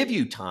actually give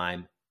you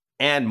time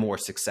and more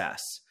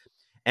success.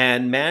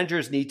 And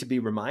managers need to be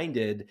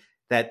reminded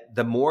that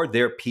the more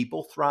their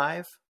people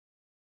thrive,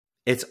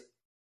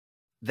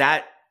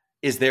 that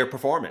is their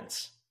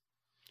performance.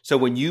 So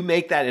when you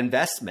make that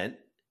investment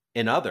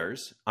in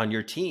others on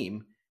your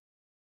team,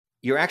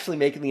 you're actually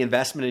making the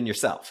investment in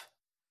yourself.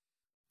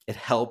 It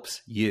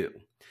helps you.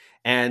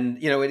 And,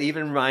 it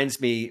even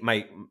reminds me,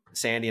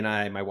 Sandy and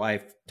I, my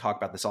wife, talk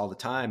about this all the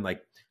time.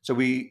 Like, so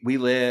we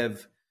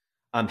live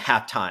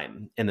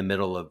halftime in the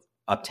middle of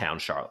uptown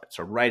Charlotte,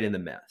 so right in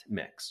the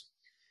mix.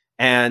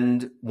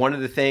 And one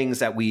of the things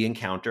that we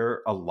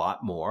encounter a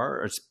lot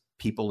more is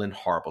people in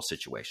horrible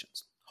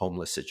situations,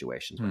 homeless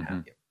situations, what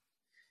have you.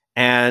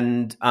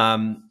 And,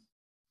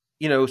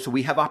 so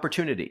we have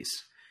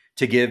opportunities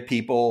to give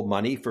people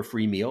money for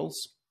free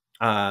meals,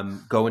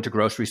 go into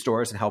grocery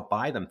stores and help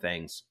buy them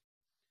things.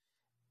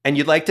 And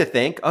you'd like to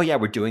think, oh yeah,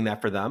 we're doing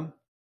that for them.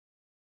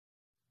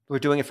 We're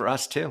doing it for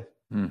us too.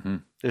 Mm-hmm.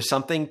 There's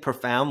something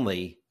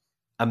profoundly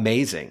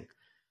amazing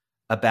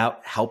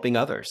about helping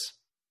others,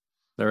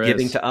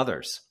 giving to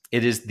others.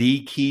 It is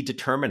the key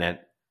determinant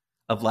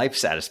of life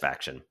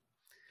satisfaction.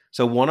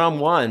 So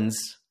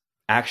one-on-ones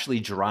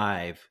actually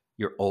drive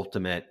your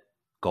ultimate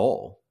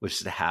goal, which is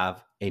to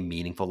have a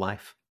meaningful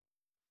life.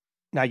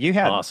 Now, you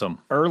had awesome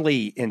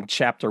early in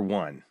chapter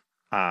 1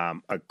 a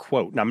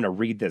quote, and I'm going to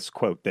read this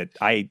quote that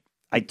I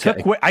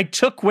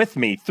took with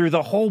me through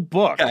the whole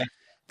book. Okay.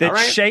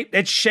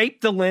 That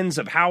shaped the lens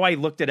of how I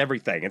looked at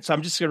everything. And so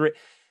I'm just going to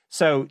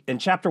So in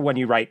chapter 1,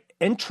 you write,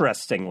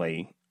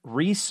 interestingly,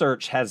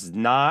 research has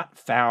not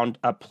found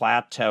a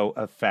plateau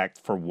effect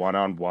for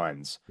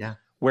one-on-ones. Yeah.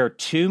 Where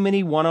too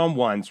many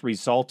one-on-ones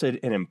resulted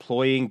in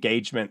employee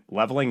engagement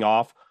leveling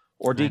off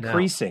or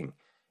decreasing.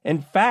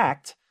 In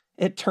fact,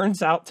 it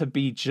turns out to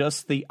be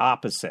just the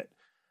opposite.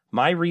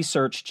 My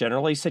research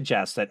generally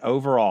suggests that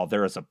overall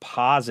there is a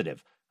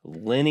positive,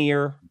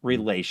 linear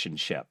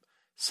relationship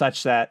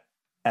such that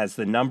as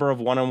the number of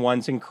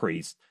one-on-ones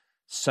increased,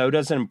 so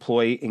does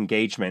employee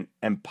engagement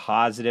and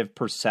positive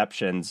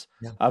perceptions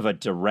of a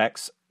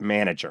direct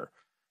manager.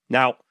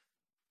 Now,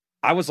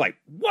 I was like,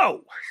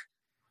 whoa.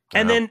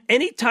 And then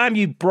anytime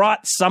you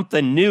brought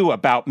something new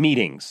about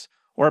meetings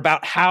or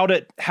about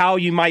how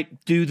you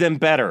might do them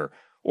better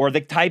or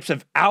the types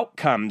of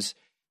outcomes,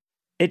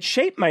 it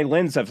shaped my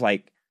lens of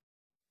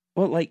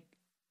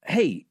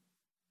hey,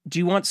 do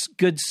you want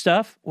good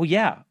stuff? Well,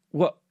 yeah.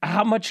 Well,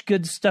 how much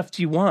good stuff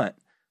do you want?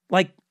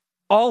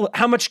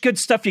 How much good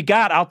stuff you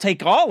got? I'll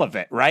take all of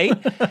it, right?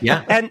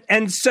 Yeah.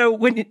 And so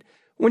when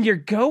you're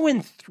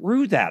going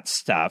through that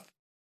stuff,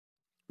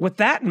 with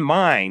that in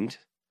mind,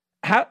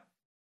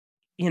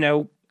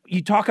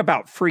 you talk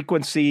about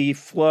frequency,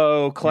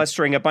 flow,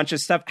 clustering, a bunch of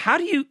stuff.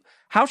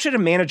 How should a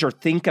manager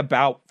think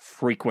about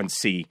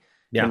frequency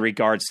in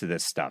regards to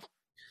this stuff?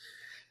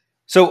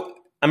 So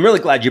I'm really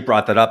glad you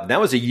brought that up. That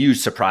was a huge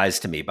surprise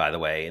to me, by the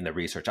way, in the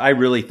research. I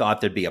really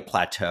thought there'd be a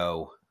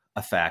plateau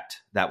effect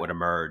that would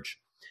emerge.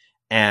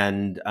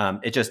 And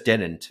it just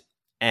didn't.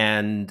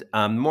 And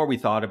the more we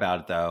thought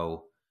about it,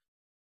 though,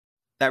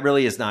 that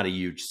really is not a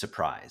huge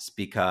surprise.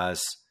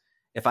 Because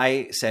if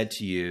I said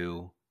to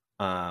you,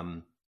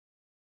 how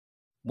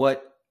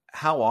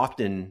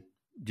often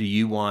do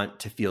you want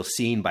to feel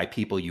seen by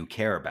people you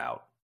care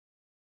about?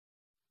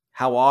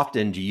 How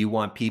often do you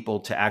want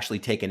people to actually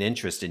take an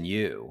interest in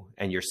you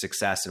and your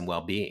success and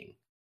well-being?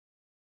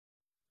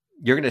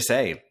 You're going to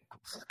say,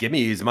 give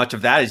me as much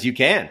of that as you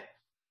can.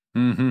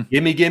 Mm-hmm.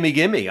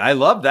 Gimme. I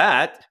love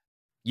that.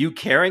 You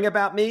caring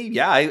about me?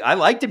 Yeah, I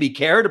like to be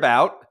cared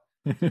about.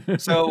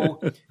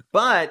 So,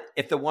 but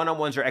if the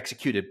one-on-ones are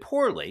executed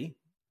poorly,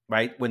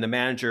 right, when the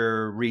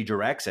manager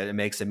redirects it and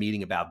makes a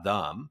meeting about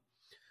them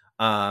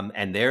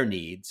and their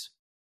needs,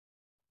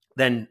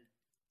 then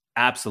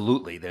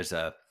absolutely there's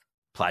a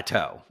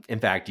plateau. In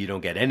fact, you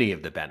don't get any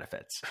of the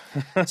benefits.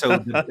 So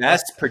the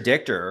best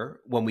predictor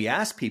when we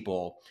ask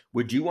people,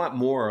 would you want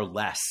more or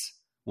less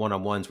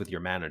one-on-ones with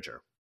your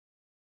manager?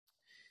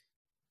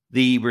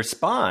 The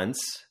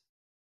response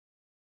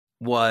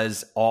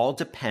was all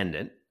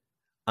dependent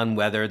on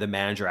whether the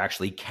manager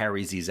actually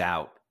carries these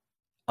out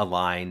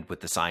aligned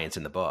with the science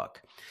in the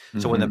book.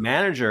 So when the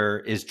manager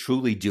is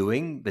truly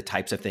doing the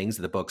types of things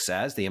that the book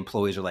says, the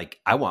employees are like,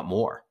 I want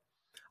more.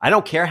 I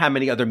don't care how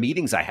many other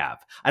meetings I have.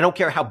 I don't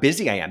care how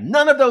busy I am.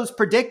 None of those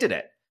predicted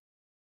it,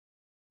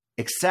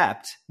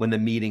 except when the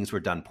meetings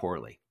were done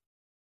poorly.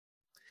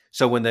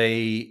 So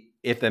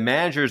if the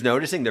manager is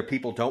noticing their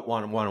people don't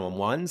want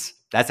one-on-ones,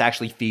 that's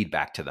actually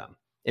feedback to them.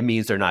 It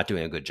means they're not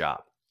doing a good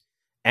job.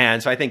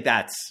 And so I think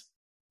that's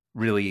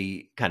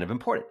really kind of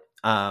important.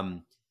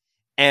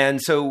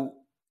 And so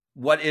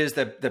what is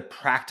the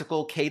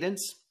practical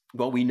cadence?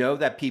 Well, we know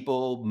that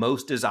people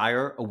most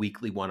desire a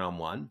weekly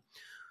one-on-one.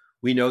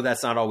 We know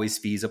that's not always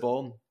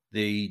feasible.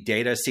 The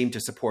data seem to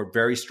support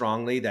very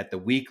strongly that the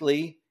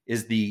weekly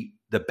is the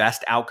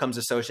best outcomes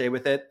associated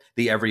with it.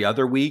 The every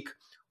other week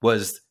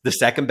was the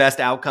second best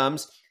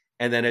outcomes.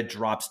 And then it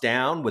drops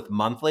down with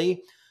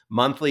monthly.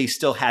 Monthly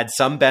still had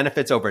some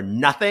benefits over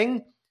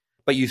nothing,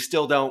 but you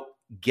still don't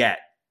get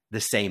the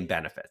same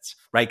benefits,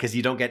 right? Because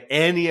you don't get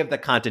any of the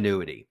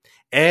continuity,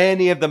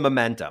 any of the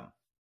momentum.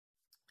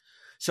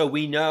 So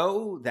we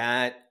know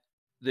that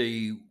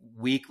the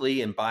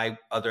weekly and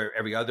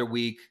every other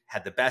week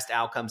had the best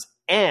outcomes.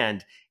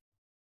 And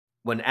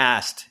when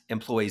asked,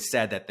 employees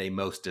said that they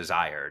most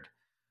desired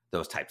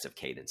those types of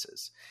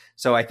cadences.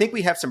 So I think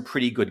we have some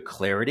pretty good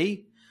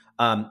clarity.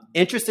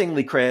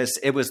 Interestingly, Chris,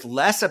 it was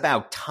less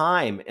about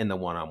time in the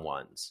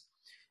one-on-ones.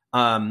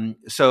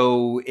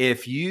 So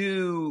if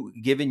you,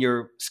 given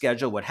your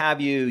schedule, what have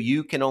you,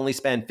 you can only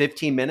spend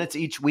 15 minutes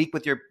each week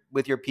with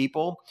your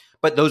people,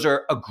 but those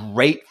are a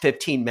great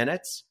 15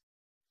 minutes.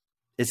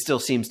 It still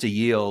seems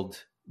to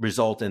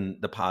result in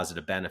the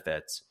positive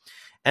benefits.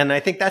 And I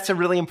think that's a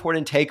really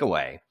important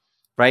takeaway,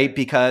 right?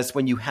 Because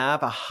when you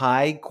have a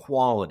high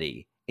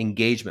quality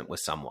engagement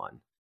with someone,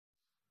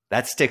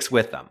 that sticks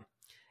with them.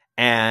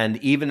 And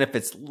even if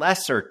it's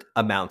lesser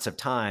amounts of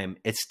time,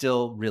 it's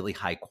still really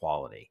high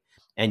quality.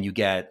 And you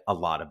get a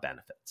lot of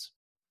benefits.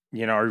 I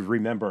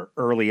remember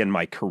early in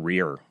my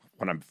career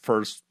when I'm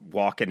first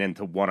walking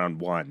into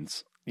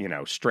one-on-ones,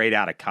 straight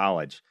out of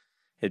college,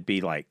 it'd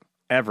be like,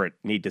 Everett,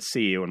 need to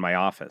see you in my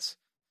office.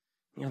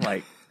 You're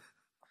like,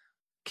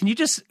 can you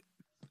just,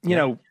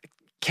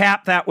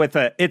 cap that with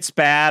it's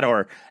bad,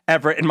 or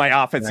Everett, in my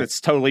office, right. It's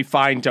totally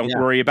fine. Don't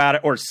worry about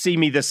it. Or see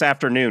me this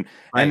afternoon,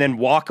 right. And then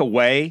walk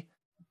away.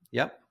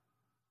 Yep.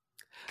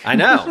 I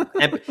know.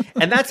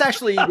 and that's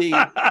actually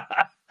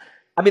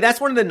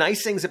that's one of the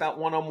nice things about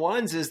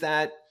one-on-ones is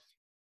that,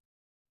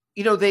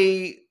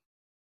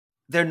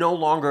 they're no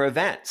longer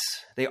events.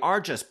 They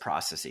are just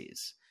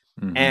processes.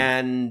 Mm-hmm.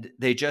 And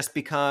they just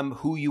become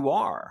who you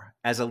are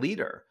as a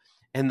leader.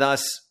 And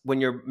thus,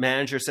 when your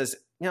manager says,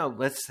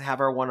 let's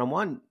have our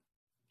one-on-one,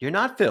 you're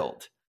not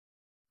filled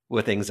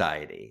with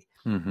anxiety.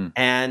 Mm-hmm.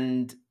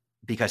 And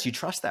because you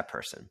trust that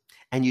person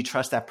and you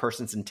trust that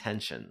person's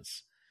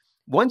intentions.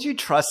 Once you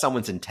trust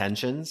someone's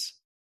intentions,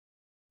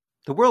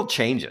 the world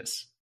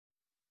changes.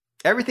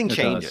 Everything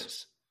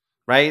changes,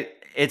 right?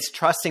 It's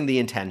trusting the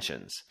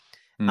intentions.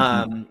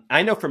 Mm-hmm.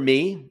 I know for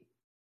me,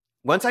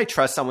 once I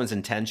trust someone's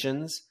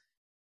intentions,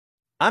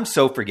 I'm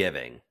so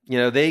forgiving.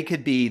 They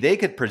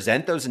could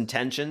present those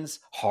intentions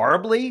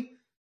horribly,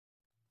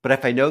 but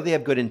if I know they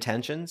have good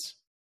intentions,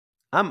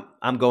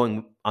 I'm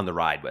going on the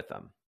ride with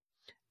them.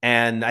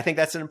 And I think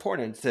that's an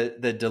important.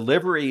 The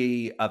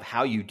delivery of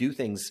how you do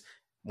things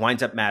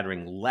winds up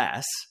mattering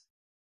less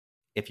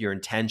if your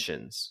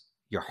intentions,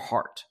 your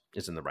heart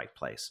is in the right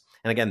place.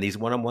 And again, these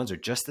one-on-ones are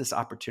just this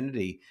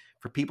opportunity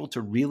for people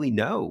to really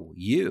know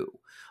you.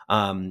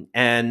 And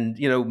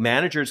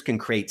managers can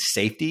create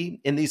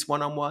safety in these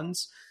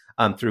one-on-ones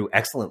through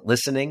excellent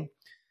listening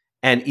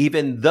and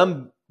even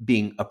them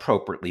being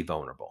appropriately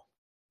vulnerable,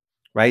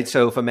 right?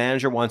 So if a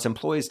manager wants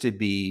employees to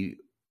be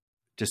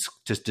to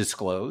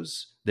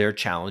disclose their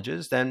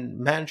challenges,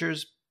 then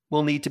managers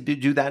will need to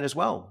do that as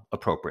well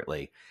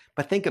appropriately.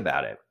 But think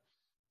about it.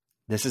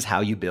 This is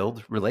how you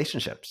build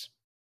relationships.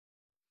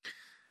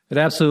 It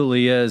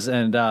absolutely is.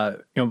 And, I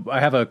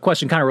have a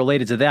question kind of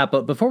related to that.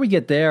 But before we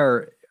get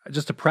there,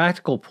 just a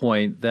practical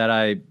point that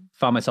I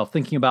found myself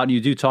thinking about, and you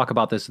do talk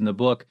about this in the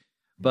book,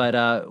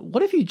 but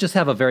what if you just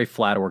have a very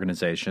flat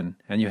organization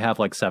and you have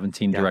like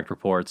 17 direct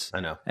reports? I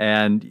know.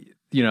 And,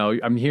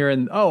 I'm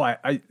hearing,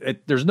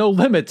 there's no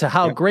limit to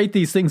how great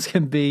these things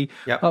can be.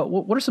 Yep.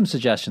 What are some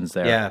suggestions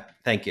there? Yeah,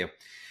 thank you.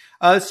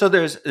 So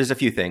there's a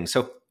few things.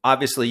 So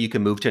obviously you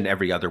can move to an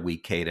every other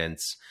week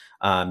cadence.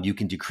 You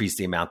can decrease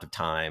the amount of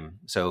time.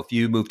 So if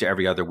you move to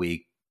every other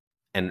week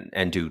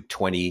and do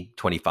 20,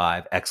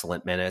 25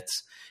 excellent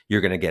minutes,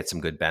 you're going to get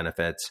some good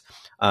benefits.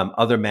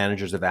 Other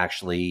managers have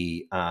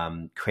actually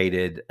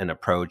created an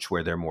approach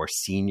where they're more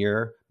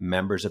senior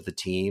members of the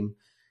team.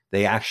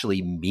 They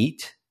actually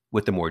meet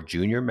with the more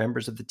junior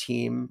members of the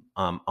team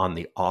on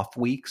the off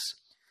weeks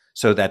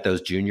so that those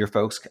junior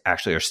folks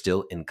actually are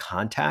still in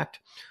contact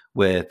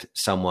with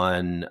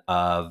someone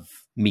of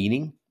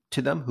meaning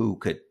to them who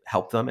could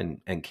help them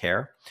and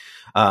care,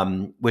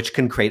 which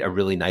can create a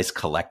really nice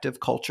collective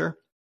culture.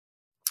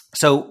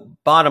 So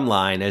bottom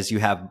line, as you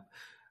have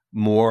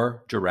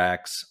more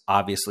directs,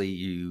 obviously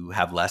you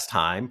have less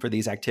time for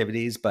these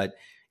activities, but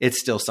it's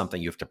still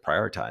something you have to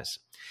prioritize.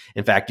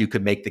 In fact, you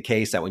could make the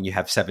case that when you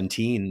have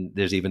 17,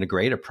 there's even a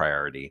greater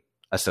priority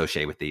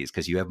associated with these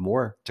because you have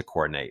more to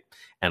coordinate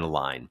and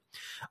align.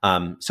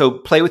 So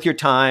play with your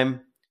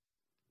time,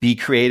 be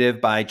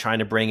creative by trying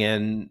to bring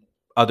in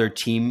other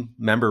team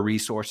member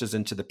resources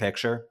into the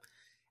picture,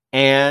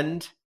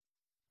 and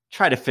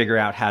try to figure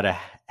out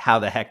how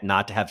the heck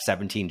not to have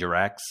 17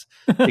 directs,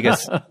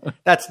 because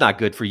that's not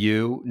good for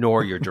you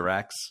nor your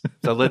directs.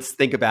 So let's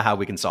think about how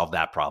we can solve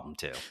that problem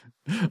too.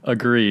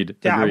 Agreed.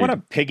 Yeah, I want to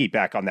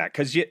piggyback on that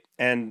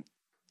and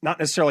not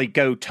necessarily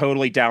go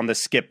totally down the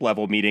skip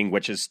level meeting,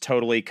 which is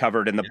totally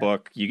covered in the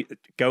book. You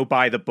go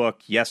buy the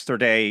book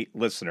yesterday,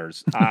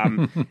 listeners.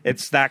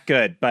 It's that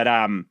good. But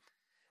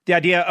the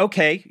idea,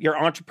 okay, you're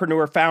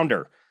entrepreneur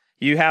founder.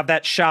 You have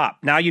that shop.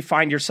 Now you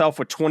find yourself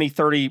with 20,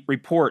 30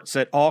 reports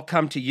that all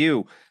come to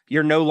you.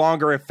 You're no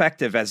longer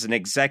effective as an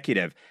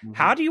executive. Mm-hmm.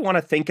 How do you want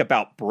to think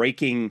about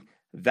breaking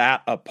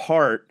that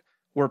apart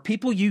where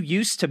people you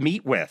used to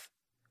meet with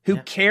who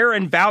care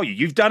and value,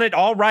 you've done it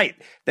all right.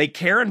 They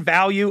care and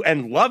value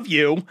and love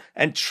you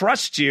and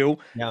trust you.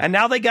 Yeah. And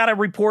now they got to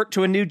report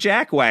to a new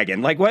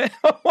jackwagon. Like what,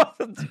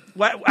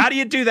 how do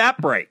you do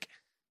that break?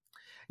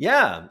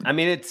 Yeah. I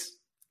mean,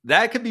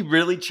 that could be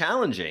really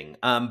challenging.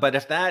 But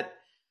if that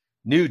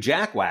new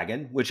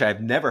jackwagon, which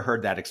I've never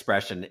heard that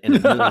expression in a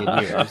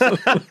million years.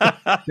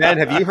 Ben,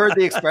 have you heard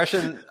the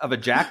expression of a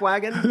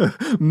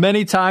jackwagon?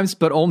 Many times,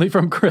 but only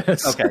from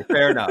Chris. Okay,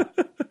 fair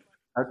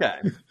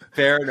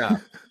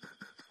enough.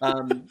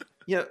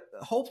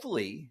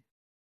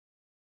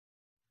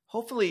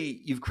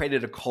 Hopefully you've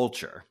created a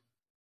culture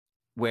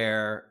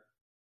where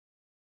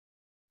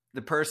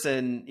the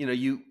person,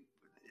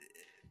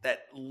 that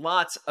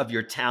lots of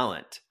your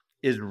talent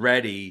is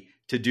ready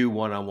to do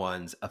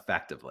one-on-ones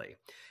effectively.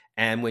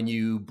 And when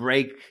you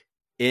break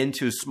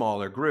into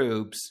smaller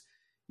groups,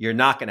 you're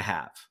not going to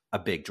have a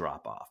big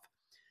drop-off.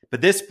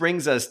 But this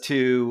brings us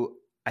to,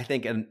 I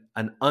think, an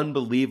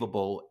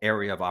unbelievable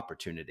area of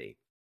opportunity.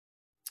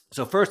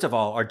 So first of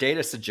all, our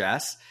data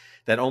suggests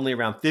that only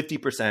around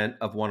 50%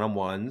 of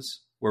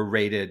one-on-ones were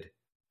rated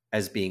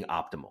as being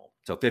optimal.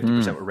 So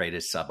 50% were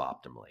rated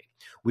suboptimally.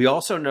 We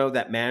also know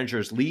that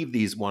managers leave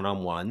these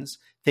one-on-ones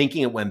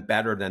thinking it went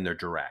better than their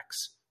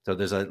directs. So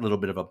there's a little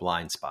bit of a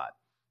blind spot.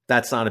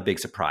 That's not a big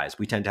surprise.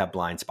 We tend to have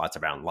blind spots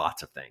around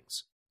lots of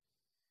things.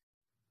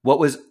 What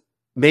was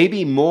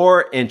maybe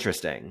more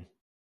interesting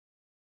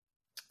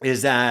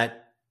is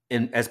that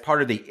as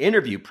part of the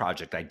interview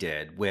project I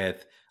did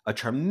with a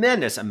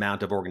tremendous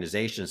amount of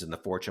organizations in the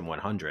Fortune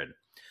 100,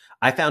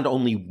 I found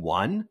only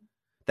one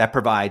that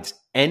provides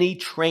any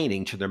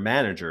training to their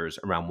managers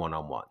around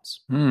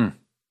one-on-ones.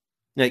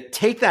 Like,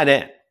 take that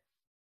in.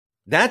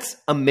 That's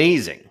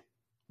amazing,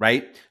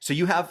 right? So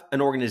you have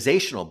an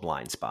organizational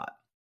blind spot.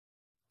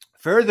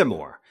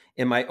 Furthermore,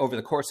 over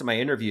the course of my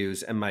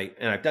interviews and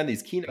I've done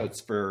these keynotes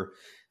for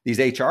these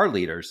HR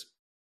leaders,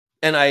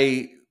 and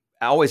I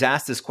always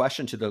ask this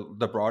question to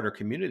the broader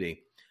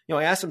community.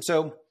 I ask them,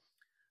 so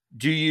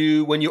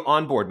when you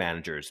onboard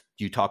managers,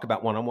 do you talk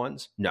about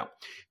one-on-ones? No.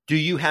 Do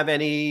you have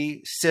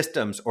any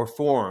systems or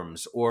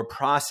forms or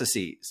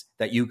processes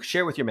that you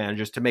share with your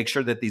managers to make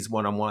sure that these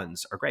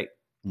one-on-ones are great?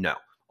 No.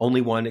 Only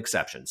one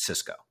exception,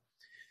 Cisco.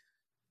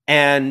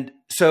 And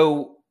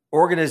so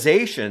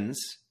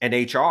organizations and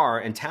HR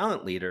and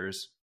talent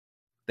leaders,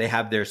 they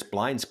have their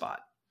blind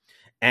spot.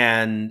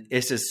 And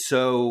this is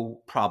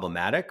so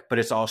problematic, but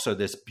it's also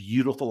this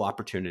beautiful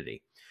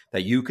opportunity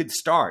that you could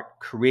start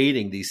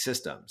creating these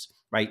systems,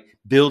 right?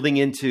 Building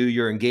into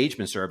your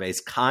engagement surveys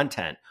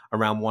content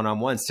around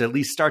one-on-ones to at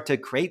least start to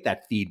create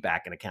that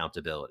feedback and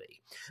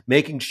accountability.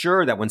 Making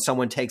sure that when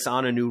someone takes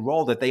on a new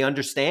role, that they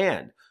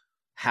understand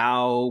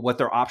what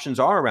their options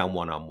are around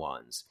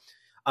one-on-ones.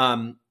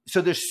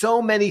 So there's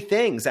so many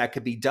things that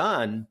could be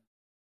done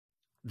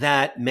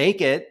that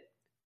make it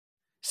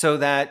so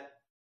that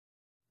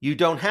you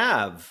don't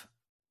have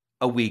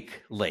a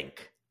weak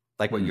link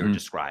like what you're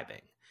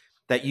describing.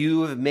 That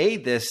you have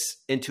made this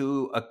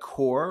into a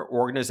core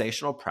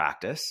organizational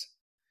practice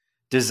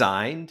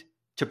designed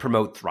to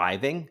promote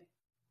thriving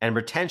and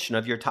retention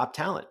of your top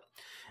talent.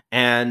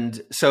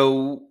 And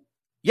so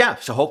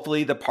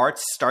hopefully the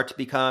parts start to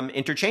become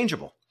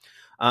interchangeable.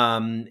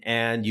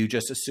 And you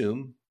just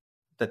assume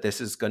that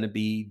this is going to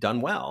be done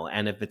well.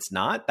 And if it's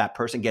not, that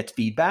person gets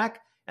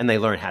feedback and they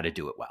learn how to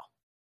do it well.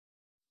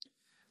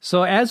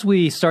 So as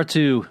we start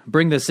to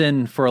bring this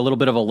in for a little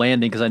bit of a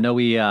landing, because I know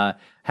we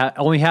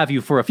only have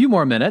you for a few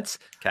more minutes,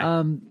 okay.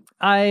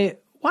 I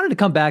wanted to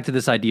come back to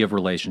this idea of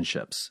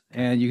relationships.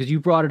 And because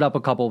you brought it up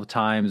a couple of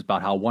times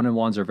about how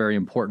one-on-ones are very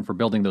important for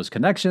building those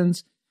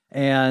connections.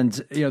 And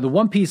the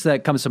one piece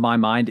that comes to my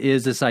mind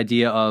is this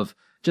idea of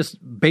just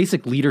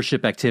basic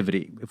leadership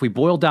activity. If we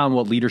boil down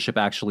what leadership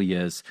actually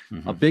is,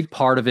 a big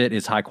part of it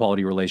is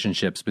high-quality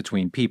relationships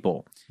between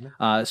people.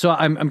 So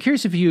I'm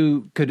curious if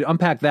you could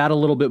unpack that a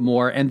little bit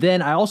more. And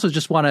then I also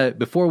just want to,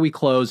 before we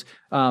close,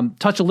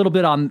 touch a little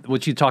bit on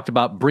what you talked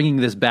about, bringing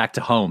this back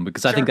to home,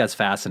 because I think that's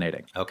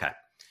fascinating. Okay.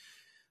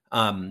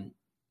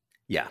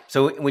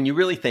 So when you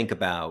really think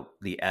about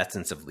the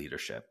essence of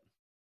leadership,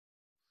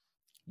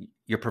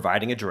 you're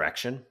providing a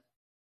direction,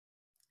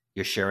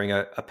 you're sharing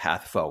a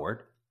path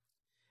forward,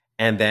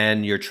 and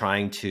then you're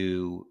trying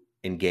to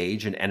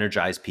engage and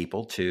energize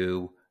people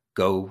to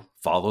go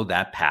follow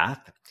that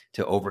path,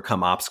 to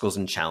overcome obstacles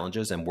and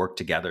challenges and work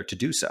together to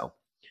do so.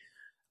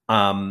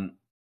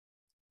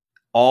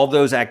 All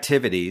those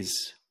activities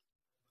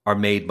are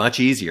made much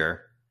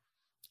easier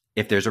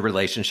if there's a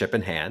relationship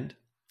in hand,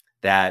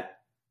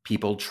 that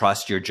people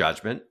trust your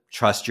judgment,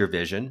 trust your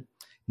vision,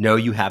 know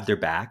you have their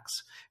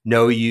backs,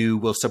 know you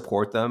will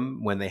support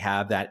them when they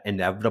have that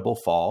inevitable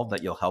fall,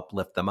 that you'll help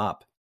lift them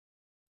up.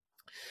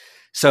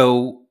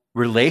 So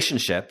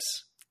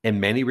relationships, in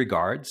many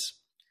regards,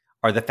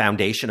 are the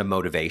foundation of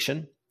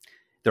motivation.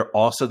 They're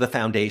also the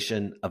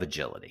foundation of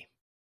agility.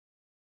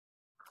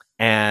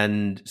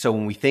 And so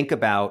when we think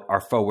about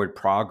our forward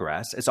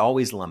progress, it's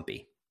always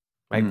lumpy,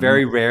 right?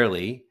 Very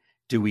rarely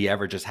do we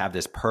ever just have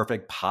this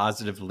perfect,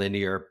 positive,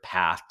 linear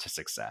path to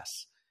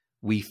success.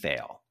 We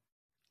fail,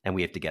 and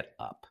we have to get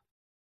up.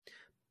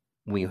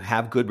 When you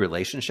have good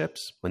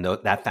relationships, when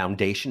that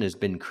foundation has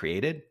been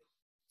created,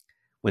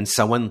 when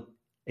someone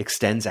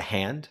extends a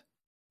hand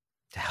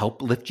to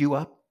help lift you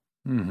up,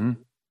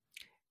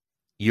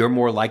 you're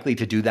more likely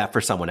to do that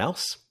for someone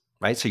else,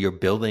 right? So you're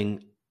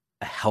building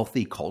a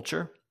healthy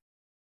culture.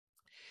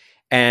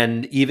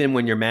 And even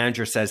when your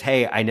manager says,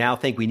 hey, I now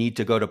think we need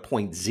to go to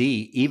point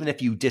Z, even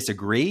if you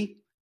disagree,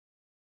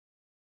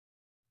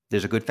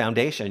 there's a good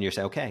foundation. You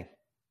say, okay,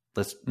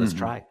 let's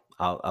try.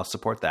 I'll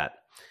support that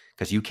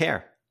because you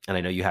care. And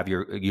I know you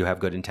have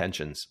good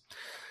intentions.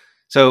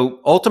 So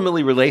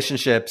ultimately,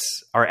 relationships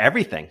are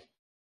everything.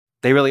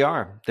 They really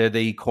are. They're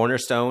the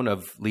cornerstone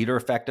of leader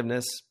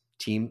effectiveness,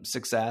 team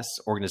success,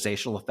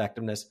 organizational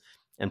effectiveness,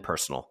 and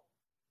personal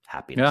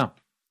happiness. Yeah.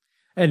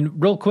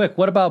 And real quick,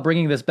 what about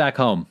bringing this back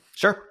home?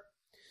 Sure.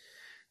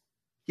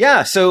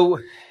 Yeah. So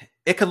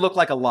it could look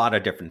like a lot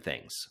of different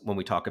things when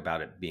we talk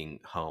about it being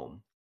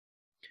home.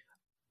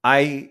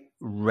 I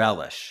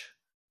relish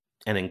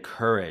and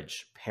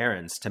encourage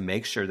parents to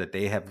make sure that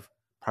they have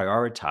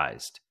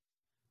prioritized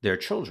their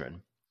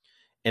children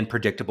in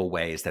predictable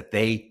ways that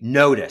they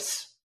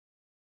notice.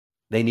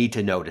 They need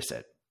to notice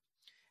it.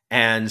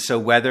 And so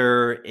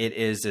whether it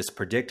is this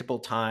predictable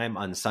time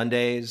on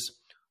Sundays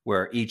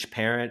where each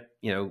parent,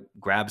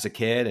 grabs a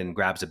kid and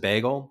grabs a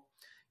bagel,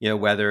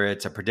 whether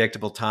it's a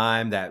predictable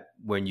time that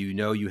when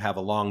you have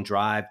a long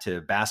drive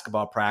to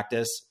basketball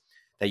practice,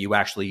 that you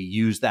actually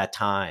use that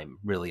time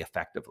really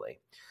effectively.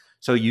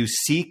 So you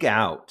seek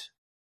out,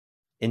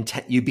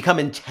 you become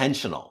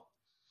intentional,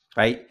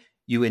 right?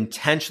 You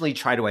intentionally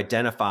try to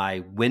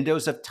identify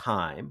windows of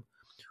time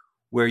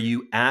where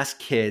you ask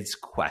kids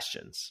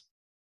questions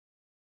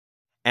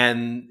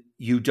and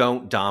you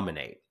don't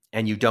dominate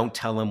and you don't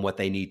tell them what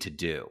they need to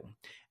do.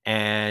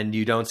 And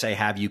you don't say,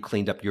 have you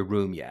cleaned up your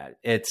room yet?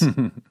 It's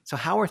so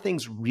how are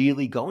things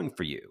really going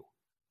for you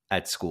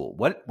at school?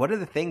 What are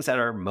the things that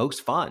are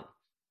most fun?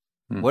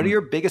 What are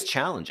your biggest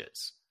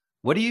challenges?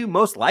 What are you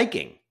most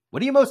liking?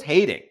 What are you most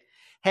hating?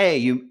 Hey,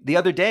 the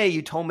other day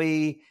you told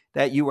me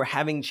that you were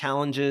having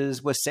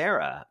challenges with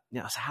Sarah.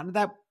 So how did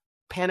that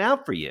pan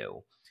out for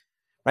you?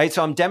 Right?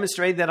 So I'm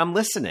demonstrating that I'm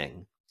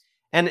listening.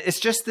 And it's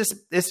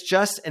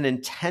just an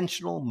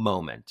intentional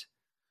moment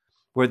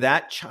where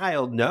that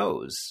child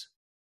knows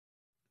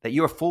that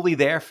you are fully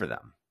there for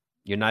them.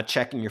 You're not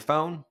checking your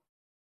phone,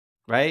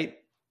 right?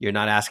 You're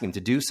not asking them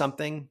to do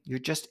something. You're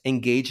just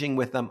engaging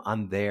with them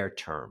on their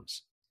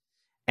terms.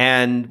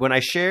 And when I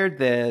shared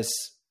this,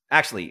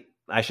 actually,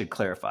 I should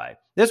clarify.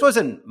 This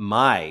wasn't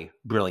my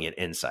brilliant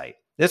insight.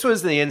 This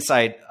was the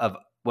insight of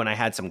when I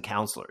had some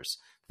counselors,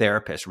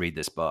 therapists read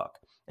this book.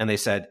 And they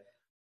said,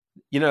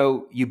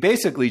 you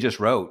basically just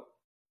wrote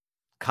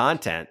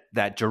content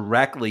that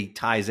directly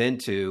ties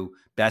into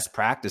best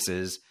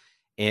practices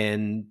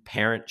in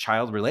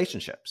parent-child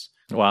relationships.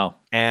 Wow.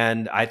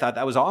 And I thought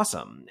that was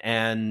awesome.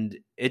 And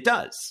it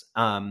does.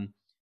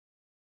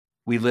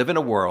 We live in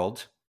a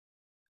world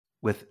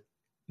with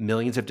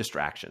millions of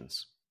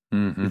distractions. We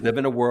live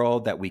in a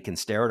world that we can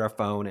stare at our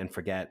phone and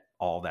forget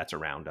all that's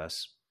around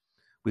us.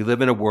 We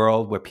live in a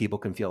world where people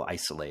can feel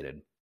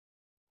isolated.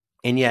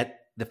 And yet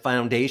the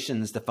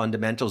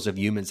fundamentals of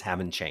humans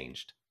haven't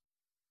changed.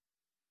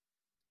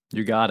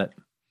 You got it.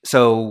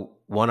 So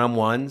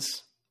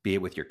one-on-ones, be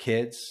it with your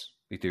kids,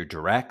 with your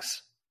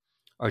directs,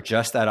 are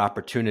just that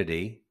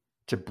opportunity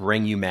to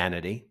bring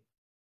humanity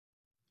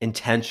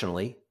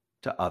intentionally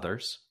to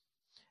others.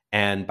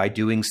 And by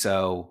doing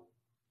so,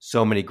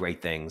 so many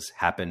great things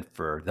happen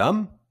for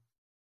them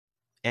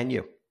and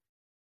you.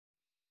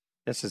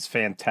 This is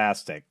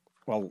fantastic.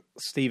 Well,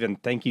 Stephen,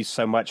 thank you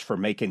so much for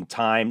making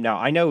time. Now,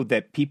 I know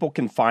that people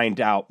can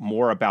find out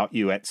more about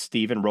you at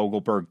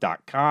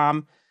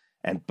StephenRogelberg.com,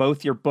 and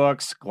both your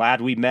books,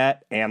 Glad We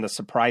Met and The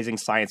Surprising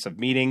Science of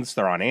Meetings,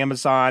 they're on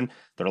Amazon.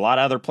 There are a lot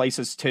of other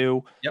places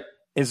too. Yep.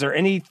 Is there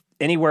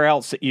anywhere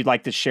else that you'd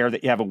like to share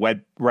that you have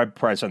a web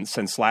presence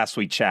since last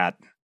we chat?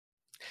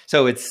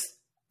 So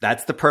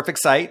that's the perfect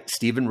site,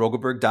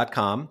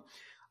 StephenRogelberg.com.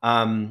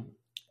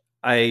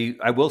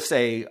 I will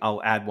say,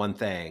 I'll add one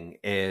thing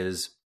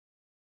is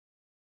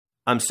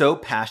I'm so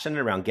passionate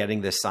around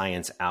getting this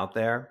science out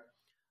there.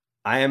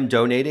 I am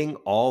donating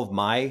all of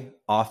my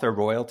author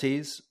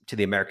royalties to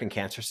the American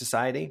Cancer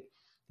Society.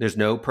 There's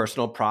no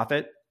personal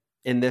profit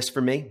in this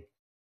for me.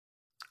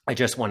 I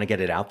just want to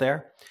get it out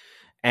there.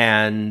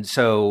 And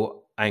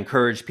so I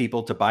encourage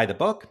people to buy the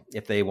book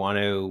if they want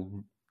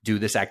to do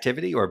this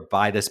activity, or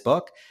buy this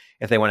book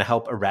if they want to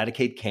help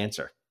eradicate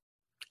cancer.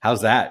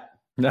 How's that?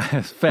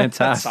 That's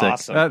fantastic.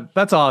 That's awesome.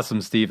 That's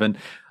awesome, Stephen.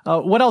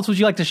 What else would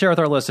you like to share with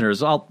our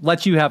listeners? I'll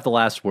let you have the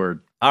last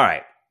word. All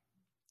right.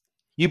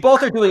 You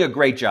both are doing a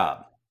great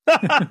job.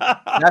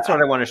 That's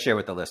what I want to share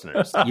with the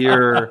listeners.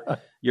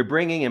 You're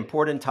bringing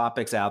important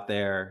topics out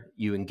there.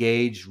 You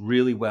engage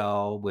really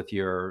well with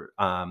your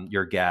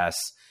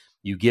guests.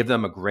 You give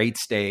them a great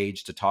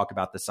stage to talk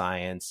about the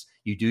science.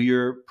 You do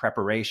your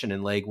preparation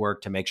and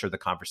legwork to make sure the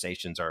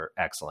conversations are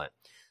excellent.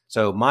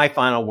 So my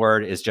final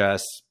word is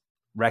just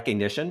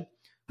recognition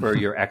for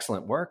your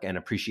excellent work and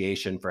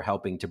appreciation for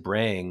helping to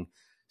bring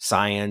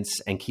science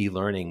and key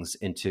learnings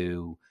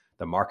into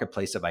the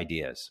marketplace of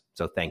ideas.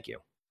 So thank you.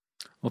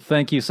 Well,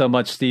 thank you so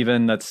much,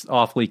 Stephen. That's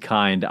awfully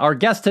kind. Our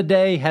guest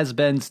today has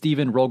been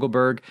Stephen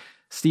Rogelberg.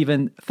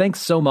 Stephen, thanks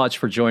so much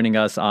for joining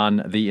us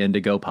on the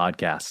Indigo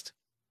podcast.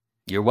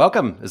 You're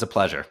welcome. It's a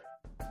pleasure.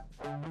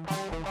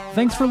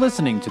 Thanks for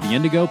listening to the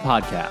Indigo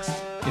Podcast.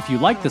 If you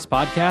like this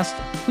podcast,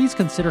 please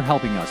consider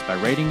helping us by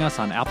rating us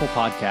on Apple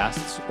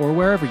Podcasts or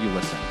wherever you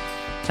listen,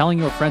 telling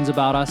your friends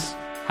about us,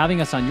 having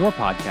us on your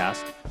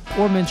podcast,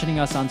 or mentioning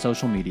us on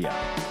social media.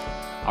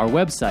 Our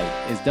website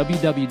is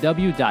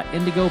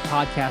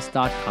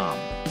www.indigopodcast.com,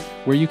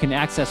 where you can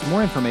access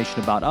more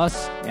information about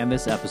us and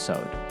this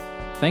episode.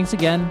 Thanks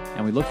again,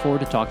 and we look forward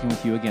to talking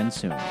with you again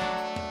soon.